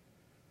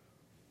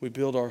 we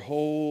build our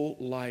whole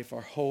life,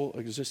 our whole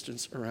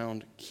existence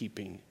around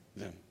keeping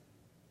them.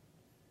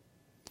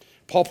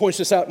 Paul points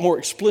this out more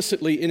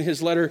explicitly in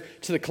his letter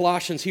to the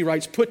Colossians. He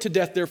writes, put to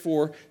death,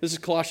 therefore, this is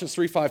Colossians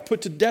 3:5,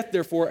 put to death,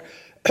 therefore,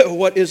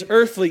 what is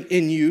earthly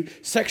in you,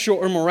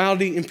 sexual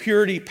immorality,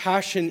 impurity,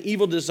 passion,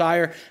 evil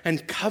desire,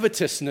 and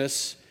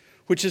covetousness,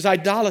 which is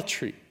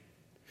idolatry.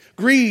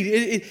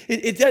 Greed,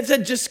 it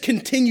doesn't just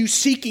continue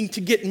seeking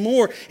to get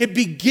more. It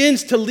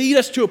begins to lead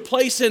us to a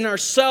place in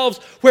ourselves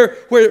where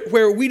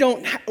we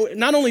don't,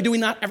 not only do we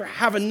not ever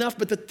have enough,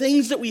 but the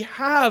things that we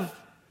have,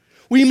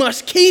 we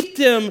must keep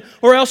them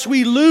or else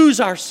we lose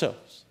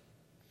ourselves.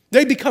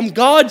 They become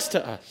gods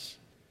to us.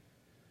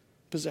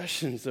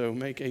 Possessions, though,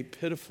 make a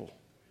pitiful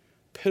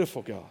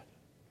God.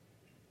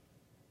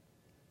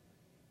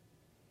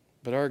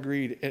 But our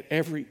greed at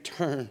every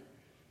turn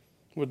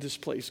will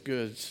displace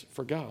goods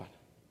for God.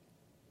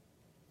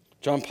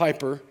 John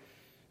Piper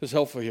is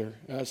helpful here,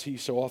 as he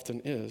so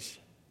often is.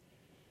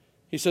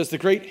 He says, the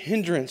great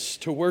hindrance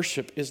to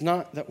worship is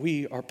not that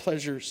we are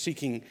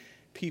pleasure-seeking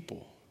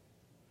people,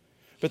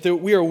 but that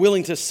we are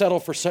willing to settle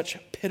for such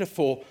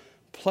pitiful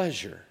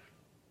pleasure.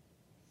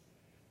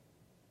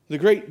 The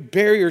great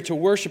barrier to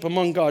worship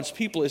among God's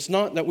people is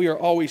not that we are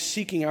always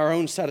seeking our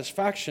own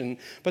satisfaction,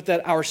 but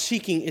that our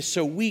seeking is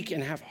so weak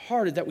and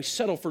half-hearted that we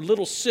settle for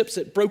little sips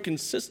at broken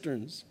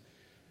cisterns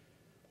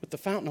with the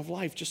fountain of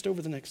life just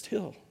over the next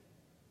hill.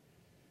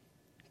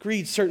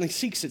 Greed certainly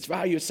seeks its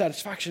value, its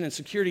satisfaction, and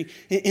security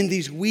in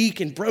these weak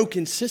and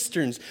broken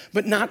cisterns.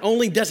 But not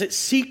only does it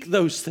seek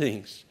those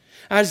things,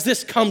 as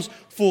this comes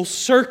full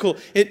circle,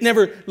 it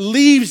never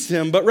leaves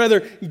them, but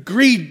rather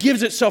greed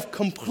gives itself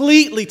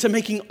completely to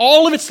making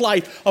all of its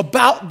life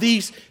about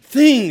these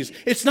things.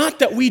 It's not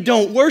that we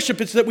don't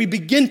worship, it's that we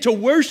begin to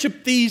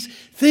worship these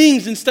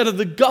things instead of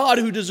the God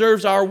who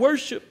deserves our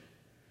worship.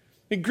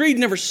 And greed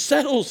never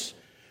settles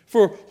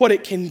for what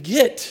it can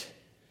get,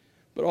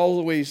 but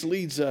always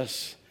leads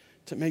us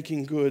to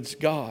making goods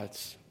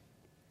gods.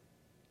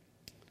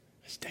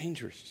 It's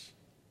dangerous.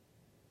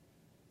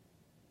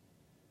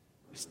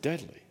 It's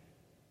deadly.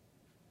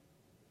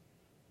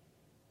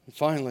 And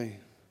finally,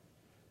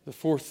 the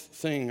fourth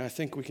thing I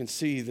think we can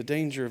see, the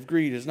danger of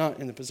greed is not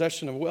in the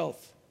possession of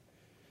wealth,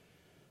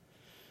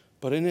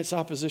 but in its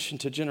opposition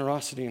to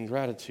generosity and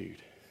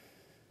gratitude.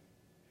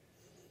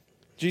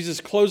 Jesus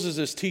closes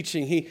his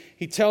teaching.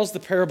 He tells the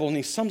parable and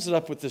he sums it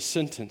up with this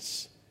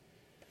sentence.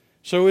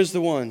 So is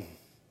the one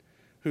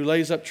who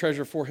lays up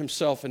treasure for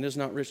himself and is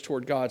not rich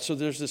toward God. So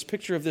there's this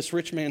picture of this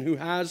rich man who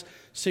has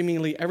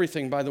seemingly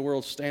everything by the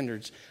world's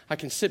standards. I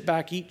can sit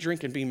back, eat,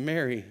 drink, and be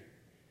merry.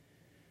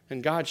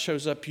 And God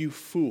shows up, you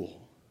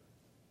fool.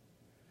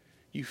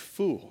 You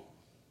fool.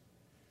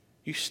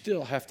 You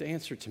still have to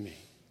answer to me.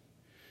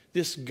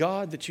 This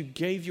God that you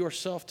gave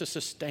yourself to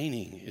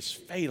sustaining is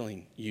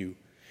failing you.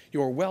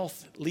 Your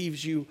wealth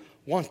leaves you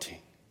wanting.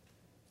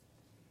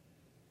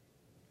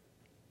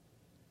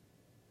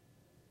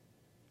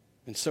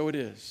 And so it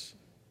is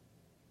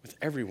with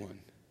everyone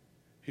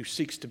who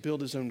seeks to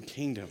build his own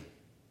kingdom,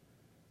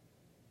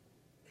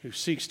 who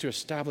seeks to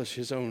establish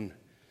his own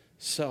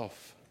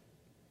self,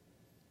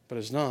 but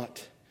is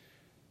not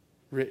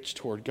rich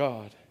toward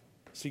God.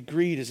 See,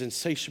 greed is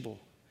insatiable.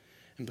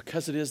 And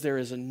because it is, there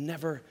is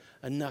never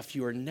enough.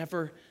 You are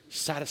never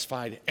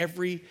satisfied.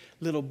 Every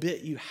little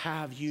bit you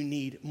have, you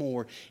need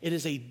more. It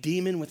is a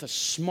demon with a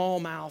small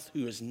mouth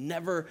who is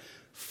never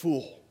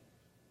full.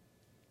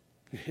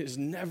 It is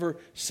never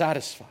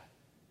satisfied.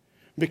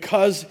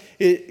 Because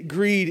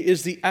greed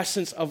is the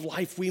essence of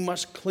life, we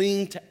must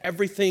cling to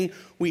everything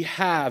we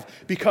have.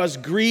 Because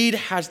greed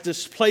has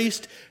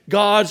displaced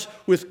God's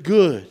with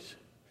good,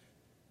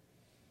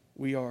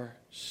 we are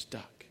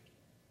stuck.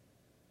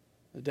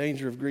 The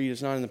danger of greed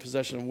is not in the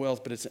possession of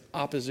wealth, but it's in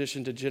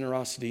opposition to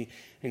generosity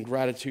and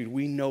gratitude.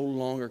 We no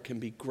longer can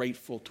be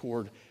grateful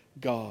toward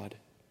God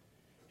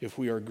if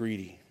we are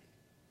greedy.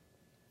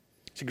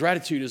 See,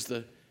 gratitude is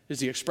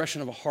the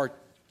expression of a heart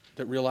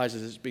that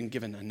realizes it's been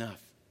given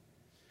enough.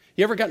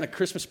 You ever gotten a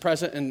Christmas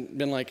present and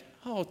been like,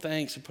 oh,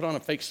 thanks, and put on a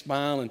fake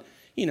smile and,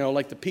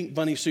 like the pink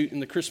bunny suit in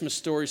the Christmas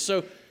story,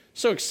 so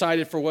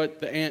excited for what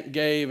the aunt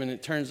gave, and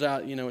it turns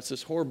out, it's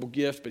this horrible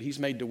gift, but he's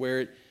made to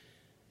wear it.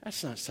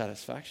 That's not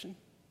satisfaction.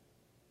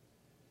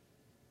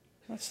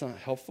 That's not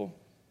helpful.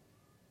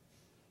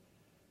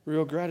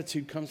 Real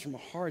gratitude comes from a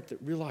heart that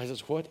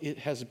realizes what it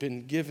has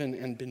been given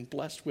and been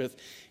blessed with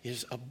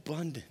is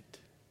abundant.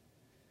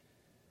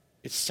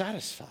 It's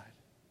satisfied.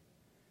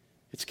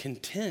 It's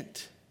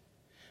content.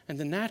 And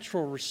the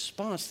natural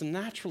response, the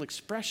natural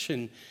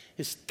expression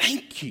is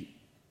thank you.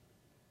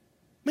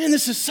 Man,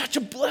 this is such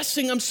a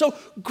blessing. I'm so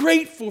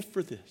grateful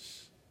for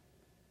this.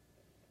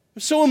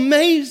 I'm so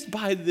amazed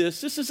by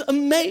this. This is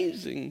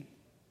amazing.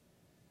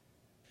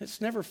 It's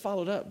never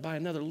followed up by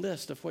another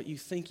list of what you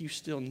think you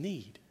still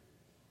need.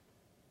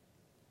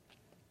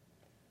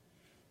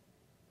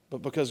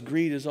 But because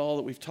greed is all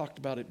that we've talked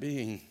about it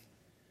being,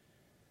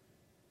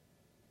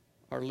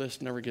 our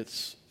list never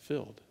gets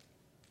filled.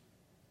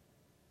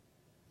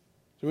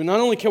 So not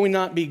only can we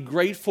not be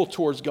grateful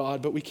towards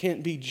God, but we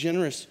can't be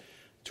generous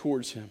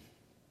towards him.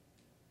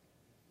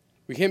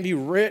 We can't be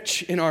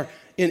rich in our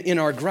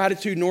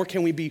gratitude, nor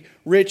can we be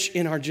rich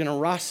in our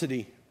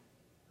generosity.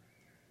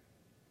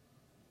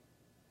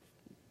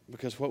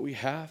 Because what we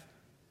have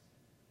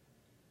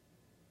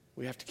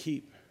to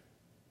keep.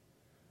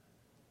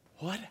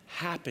 What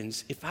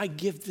happens if I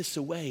give this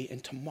away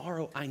and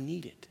tomorrow I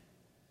need it?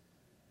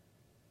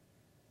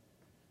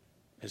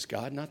 Is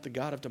God not the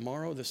God of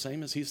tomorrow the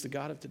same as he's the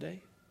God of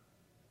today?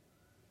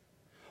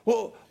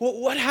 Well,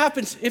 what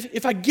happens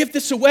if I give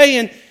this away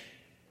and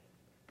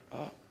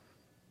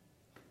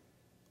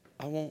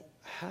I won't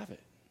have it?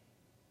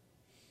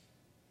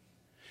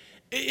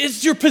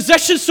 Is your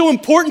possession so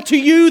important to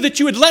you that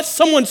you would let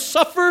someone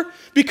suffer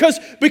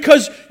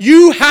because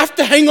you have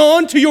to hang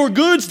on to your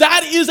goods?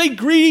 That is a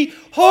greedy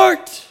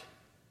heart.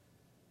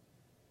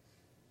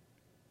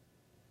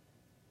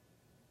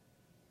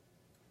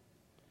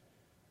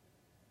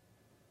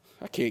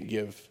 I can't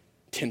give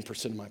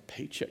 10% of my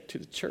paycheck to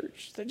the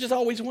church. They're just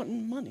always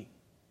wanting money.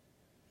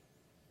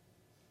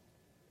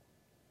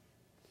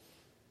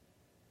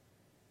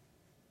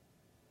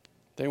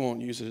 They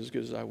won't use it as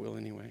good as I will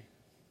anyway.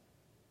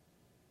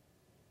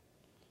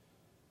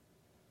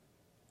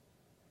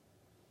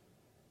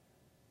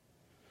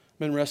 I've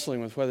been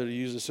wrestling with whether to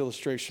use this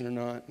illustration or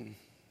not. And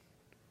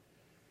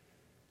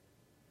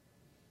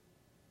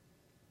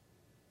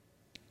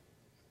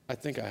I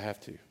think I have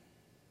to.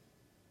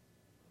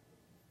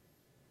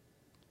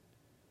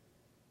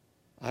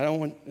 I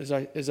don't want, as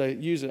I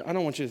use it, I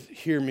don't want you to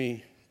hear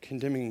me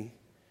condemning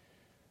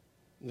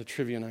the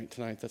trivia night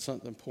tonight. That's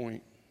not the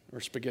point. Or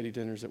spaghetti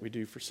dinners that we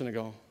do for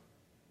Senegal.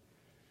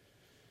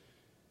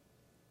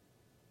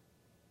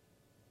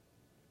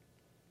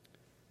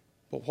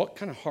 But what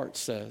kind of heart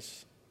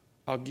says,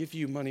 I'll give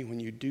you money when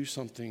you do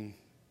something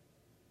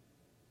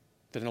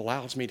that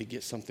allows me to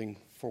get something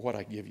for what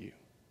I give you?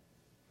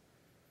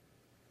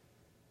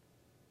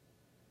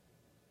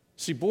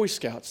 See, Boy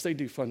Scouts, they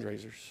do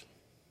fundraisers.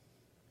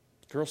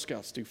 Girl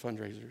Scouts do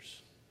fundraisers.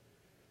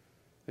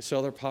 They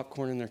sell their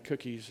popcorn and their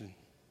cookies, and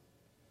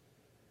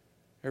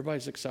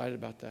everybody's excited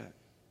about that.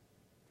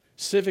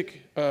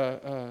 Civic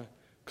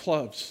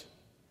clubs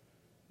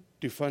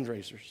do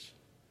fundraisers.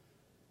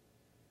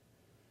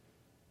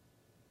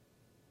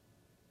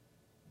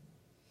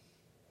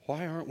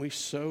 Why aren't we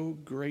so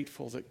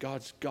grateful that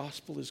God's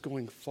gospel is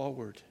going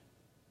forward,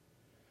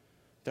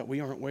 that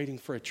we aren't waiting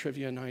for a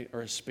trivia night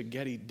or a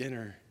spaghetti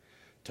dinner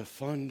to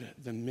fund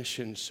the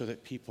mission so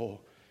that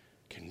people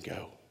can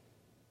go?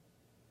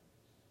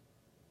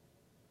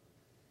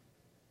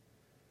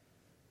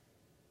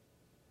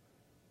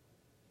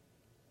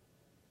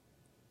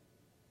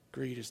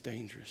 Greed is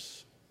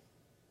dangerous.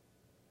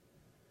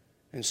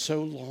 And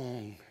so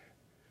long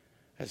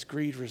as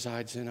greed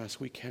resides in us,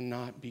 we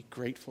cannot be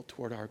grateful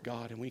toward our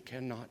God, and we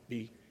cannot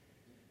be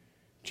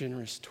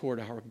generous toward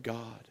our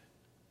God.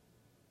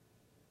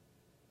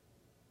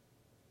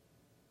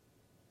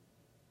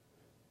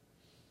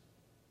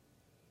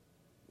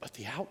 But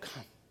the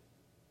outcome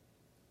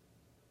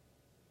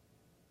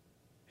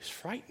is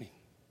frightening.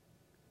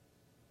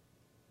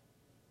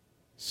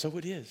 So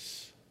it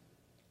is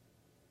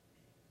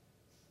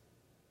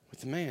with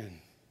the man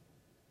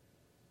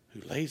who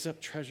lays up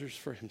treasures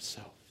for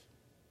himself.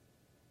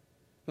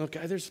 Look,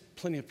 there's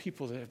plenty of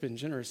people that have been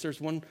generous.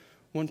 There's one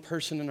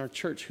person in our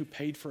church who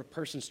paid for a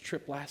person's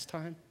trip last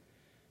time.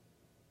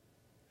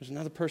 There's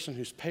another person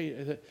who's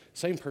paid, the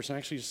same person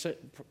actually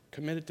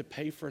committed to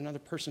pay for another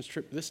person's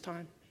trip this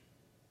time.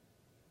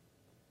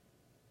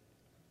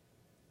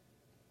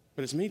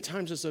 But as many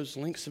times as those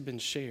links have been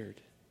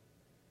shared,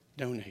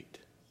 donate.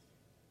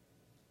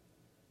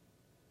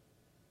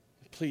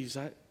 Please,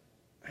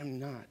 I'm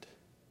not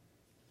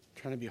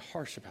trying to be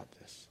harsh about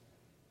this.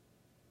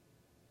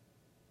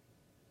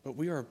 But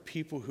we are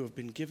people who have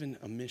been given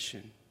a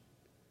mission,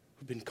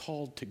 who've been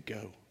called to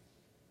go,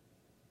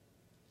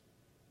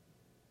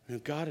 who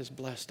God has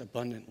blessed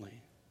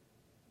abundantly,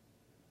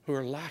 who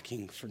are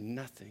lacking for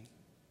nothing,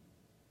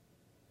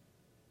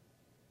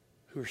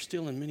 who are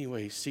still in many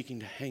ways seeking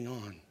to hang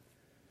on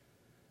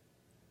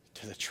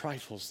to the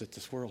trifles that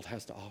this world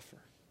has to offer.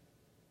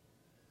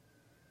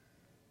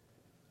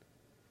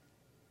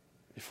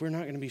 If we're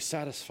not going to be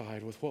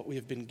satisfied with what we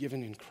have been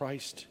given in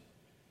Christ,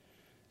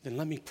 then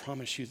let me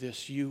promise you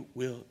this, you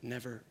will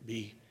never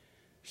be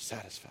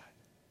satisfied.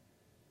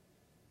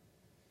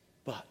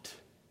 But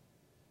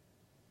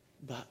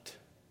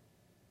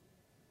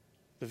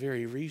the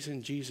very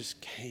reason Jesus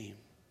came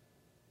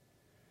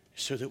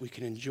is so that we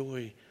can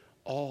enjoy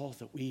all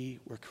that we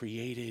were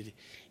created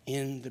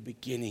in the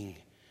beginning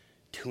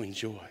to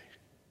enjoy.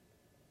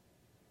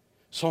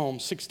 Psalm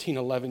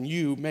 16:11,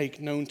 you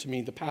make known to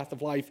me the path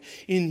of life.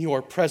 In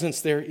your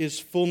presence there is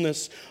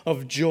fullness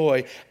of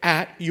joy.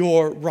 At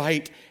your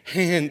right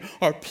hand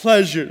are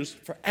pleasures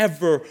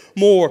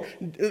forevermore.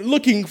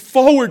 Looking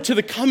forward to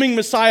the coming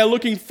Messiah,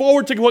 looking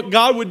forward to what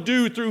God would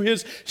do through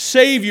his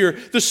Savior.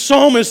 The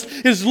psalmist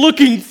is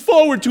looking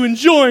forward to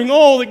enjoying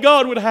all that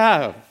God would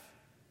have.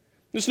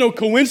 It's no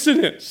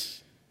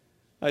coincidence,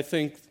 I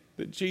think,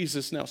 that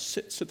Jesus now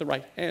sits at the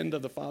right hand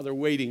of the Father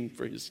waiting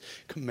for his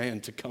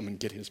command to come and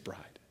get his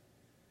bride.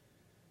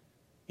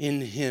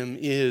 In him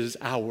is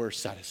our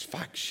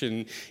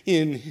satisfaction.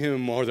 In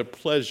him are the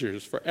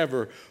pleasures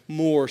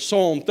forevermore.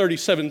 Psalm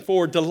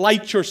 37:4,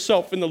 delight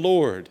yourself in the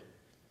Lord.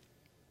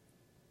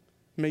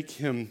 Make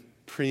him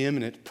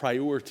preeminent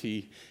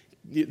priority,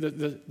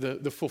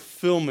 the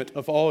fulfillment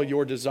of all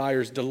your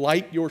desires.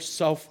 Delight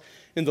yourself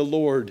in the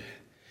Lord,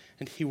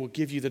 and he will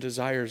give you the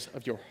desires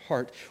of your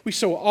heart. We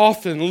so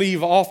often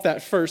leave off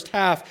that first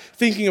half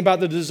thinking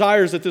about the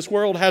desires that this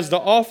world has to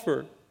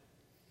offer,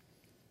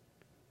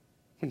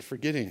 when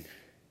forgetting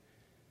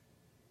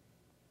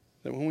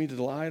that when we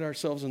delight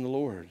ourselves in the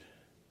Lord,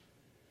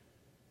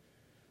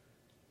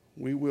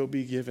 we will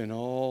be given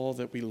all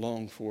that we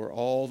long for,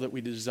 all that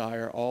we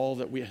desire, all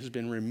that has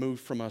been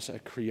removed from us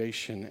at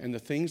creation. And the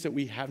things that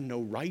we have no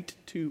right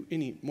to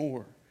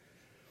anymore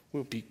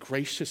will be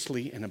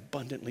graciously and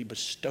abundantly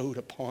bestowed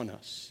upon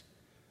us.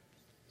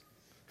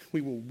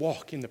 We will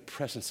walk in the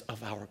presence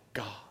of our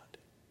God,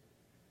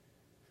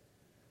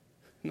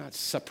 not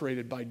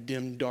separated by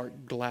dim,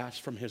 dark glass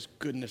from his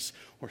goodness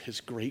or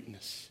his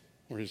greatness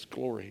or his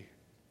glory.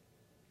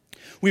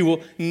 We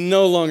will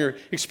no longer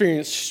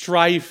experience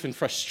strife and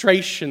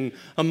frustration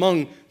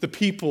among the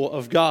people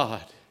of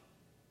God.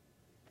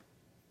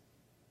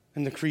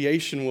 And the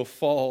creation will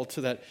fall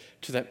to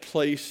that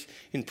place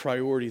in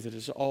priority that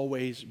has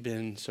always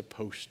been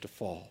supposed to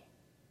fall.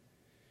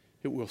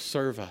 It will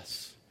serve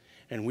us,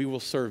 and we will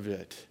serve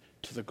it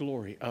to the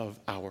glory of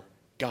our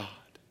God.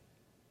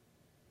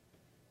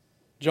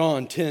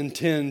 John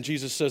 10:10,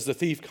 Jesus says, the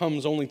thief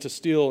comes only to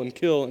steal and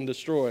kill and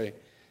destroy.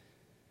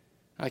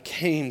 I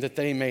came that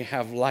they may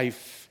have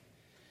life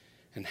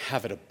and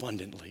have it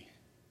abundantly.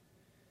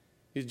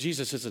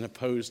 Jesus isn't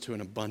opposed to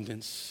an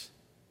abundance,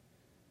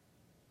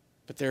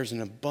 but there's an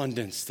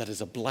abundance that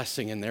is a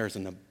blessing, and there's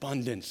an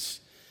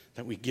abundance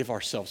that we give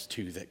ourselves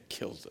to that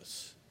kills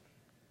us,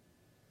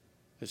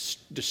 that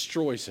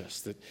destroys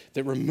us,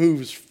 that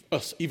removes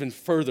us even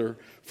further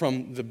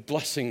from the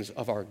blessings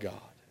of our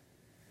God.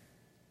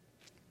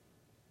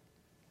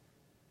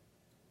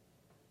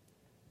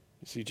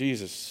 You see,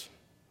 Jesus,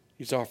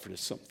 he's offered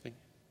us something.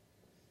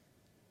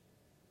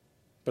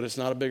 But it's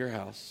not a bigger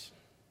house.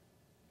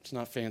 It's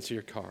not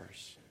fancier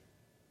cars.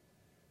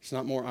 It's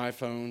not more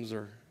iPhones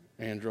or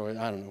Android,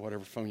 I don't know,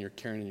 whatever phone you're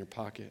carrying in your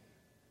pocket.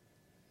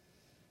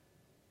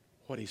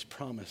 What he's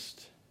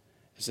promised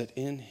is that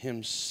in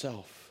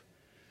himself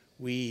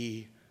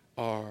we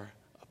are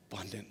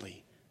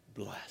abundantly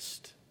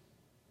blessed.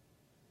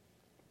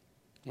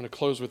 I'm going to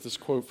close with this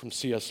quote from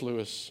C.S.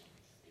 Lewis.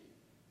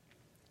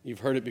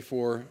 You've heard it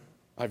before.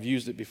 I've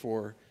used it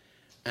before,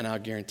 and I'll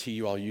guarantee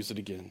you I'll use it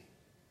again.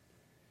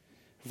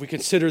 If we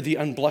consider the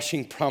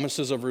unblushing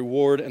promises of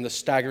reward and the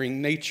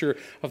staggering nature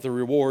of the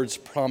rewards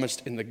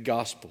promised in the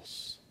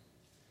Gospels,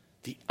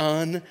 the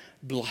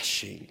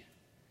unblushing,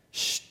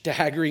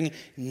 staggering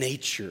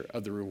nature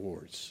of the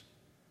rewards.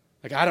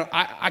 Like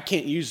I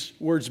can't use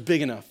words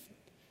big enough.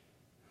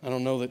 I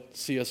don't know that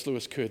C.S.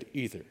 Lewis could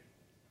either.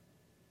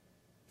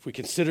 If we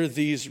consider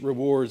these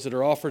rewards that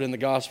are offered in the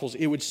Gospels,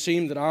 it would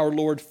seem that our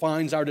Lord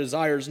finds our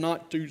desires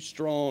not too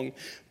strong,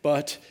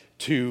 but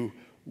too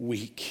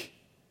weak.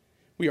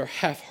 We are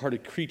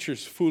half-hearted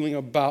creatures fooling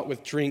about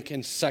with drink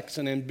and sex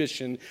and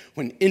ambition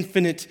when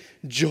infinite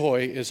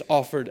joy is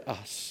offered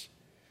us.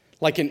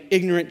 Like an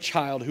ignorant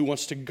child who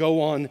wants to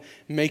go on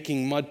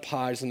making mud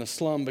pies in the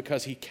slum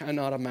because he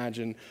cannot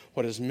imagine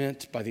what is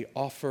meant by the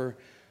offer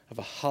of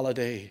a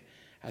holiday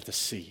at the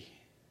sea.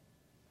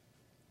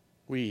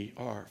 We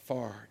are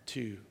far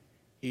too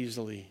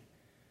easily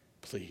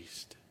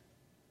pleased.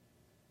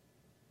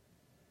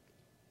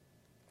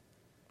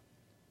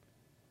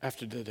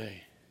 After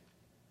today,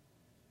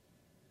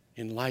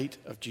 in light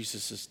of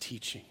Jesus'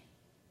 teaching,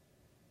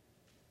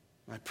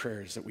 my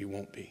prayer is that we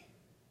won't be.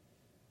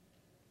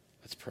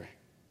 Let's pray.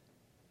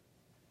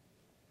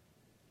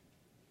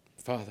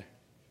 Father,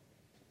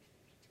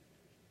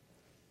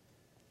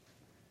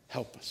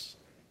 help us.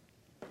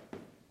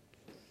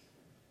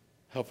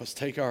 Help us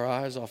take our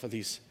eyes off of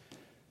these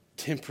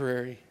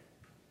temporary,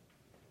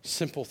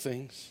 simple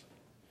things,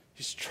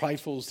 these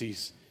trifles,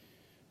 these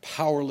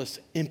powerless,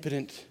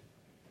 impotent,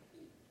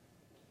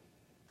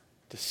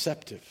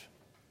 deceptive,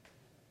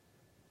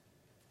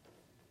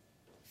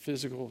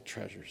 physical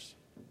treasures,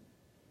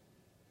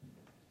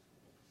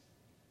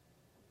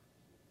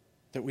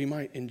 that we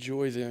might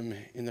enjoy them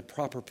in the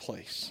proper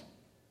place,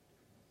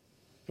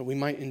 that we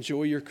might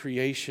enjoy your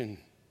creation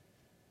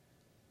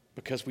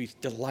because we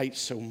delight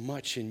so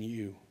much in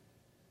you.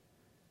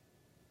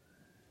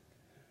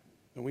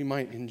 And we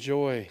might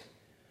enjoy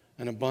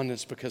an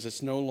abundance because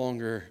it's no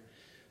longer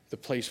the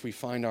place we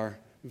find our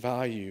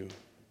value.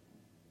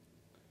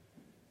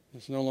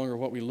 It's no longer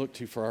what we look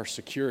to for our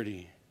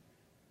security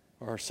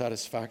or our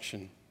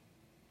satisfaction.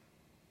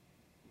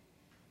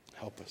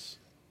 Help us.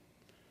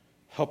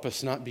 Help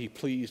us not be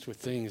pleased with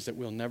things that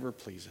will never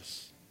please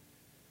us.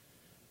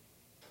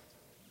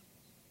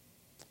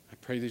 I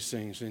pray these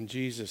things in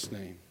Jesus'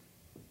 name.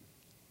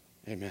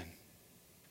 Amen.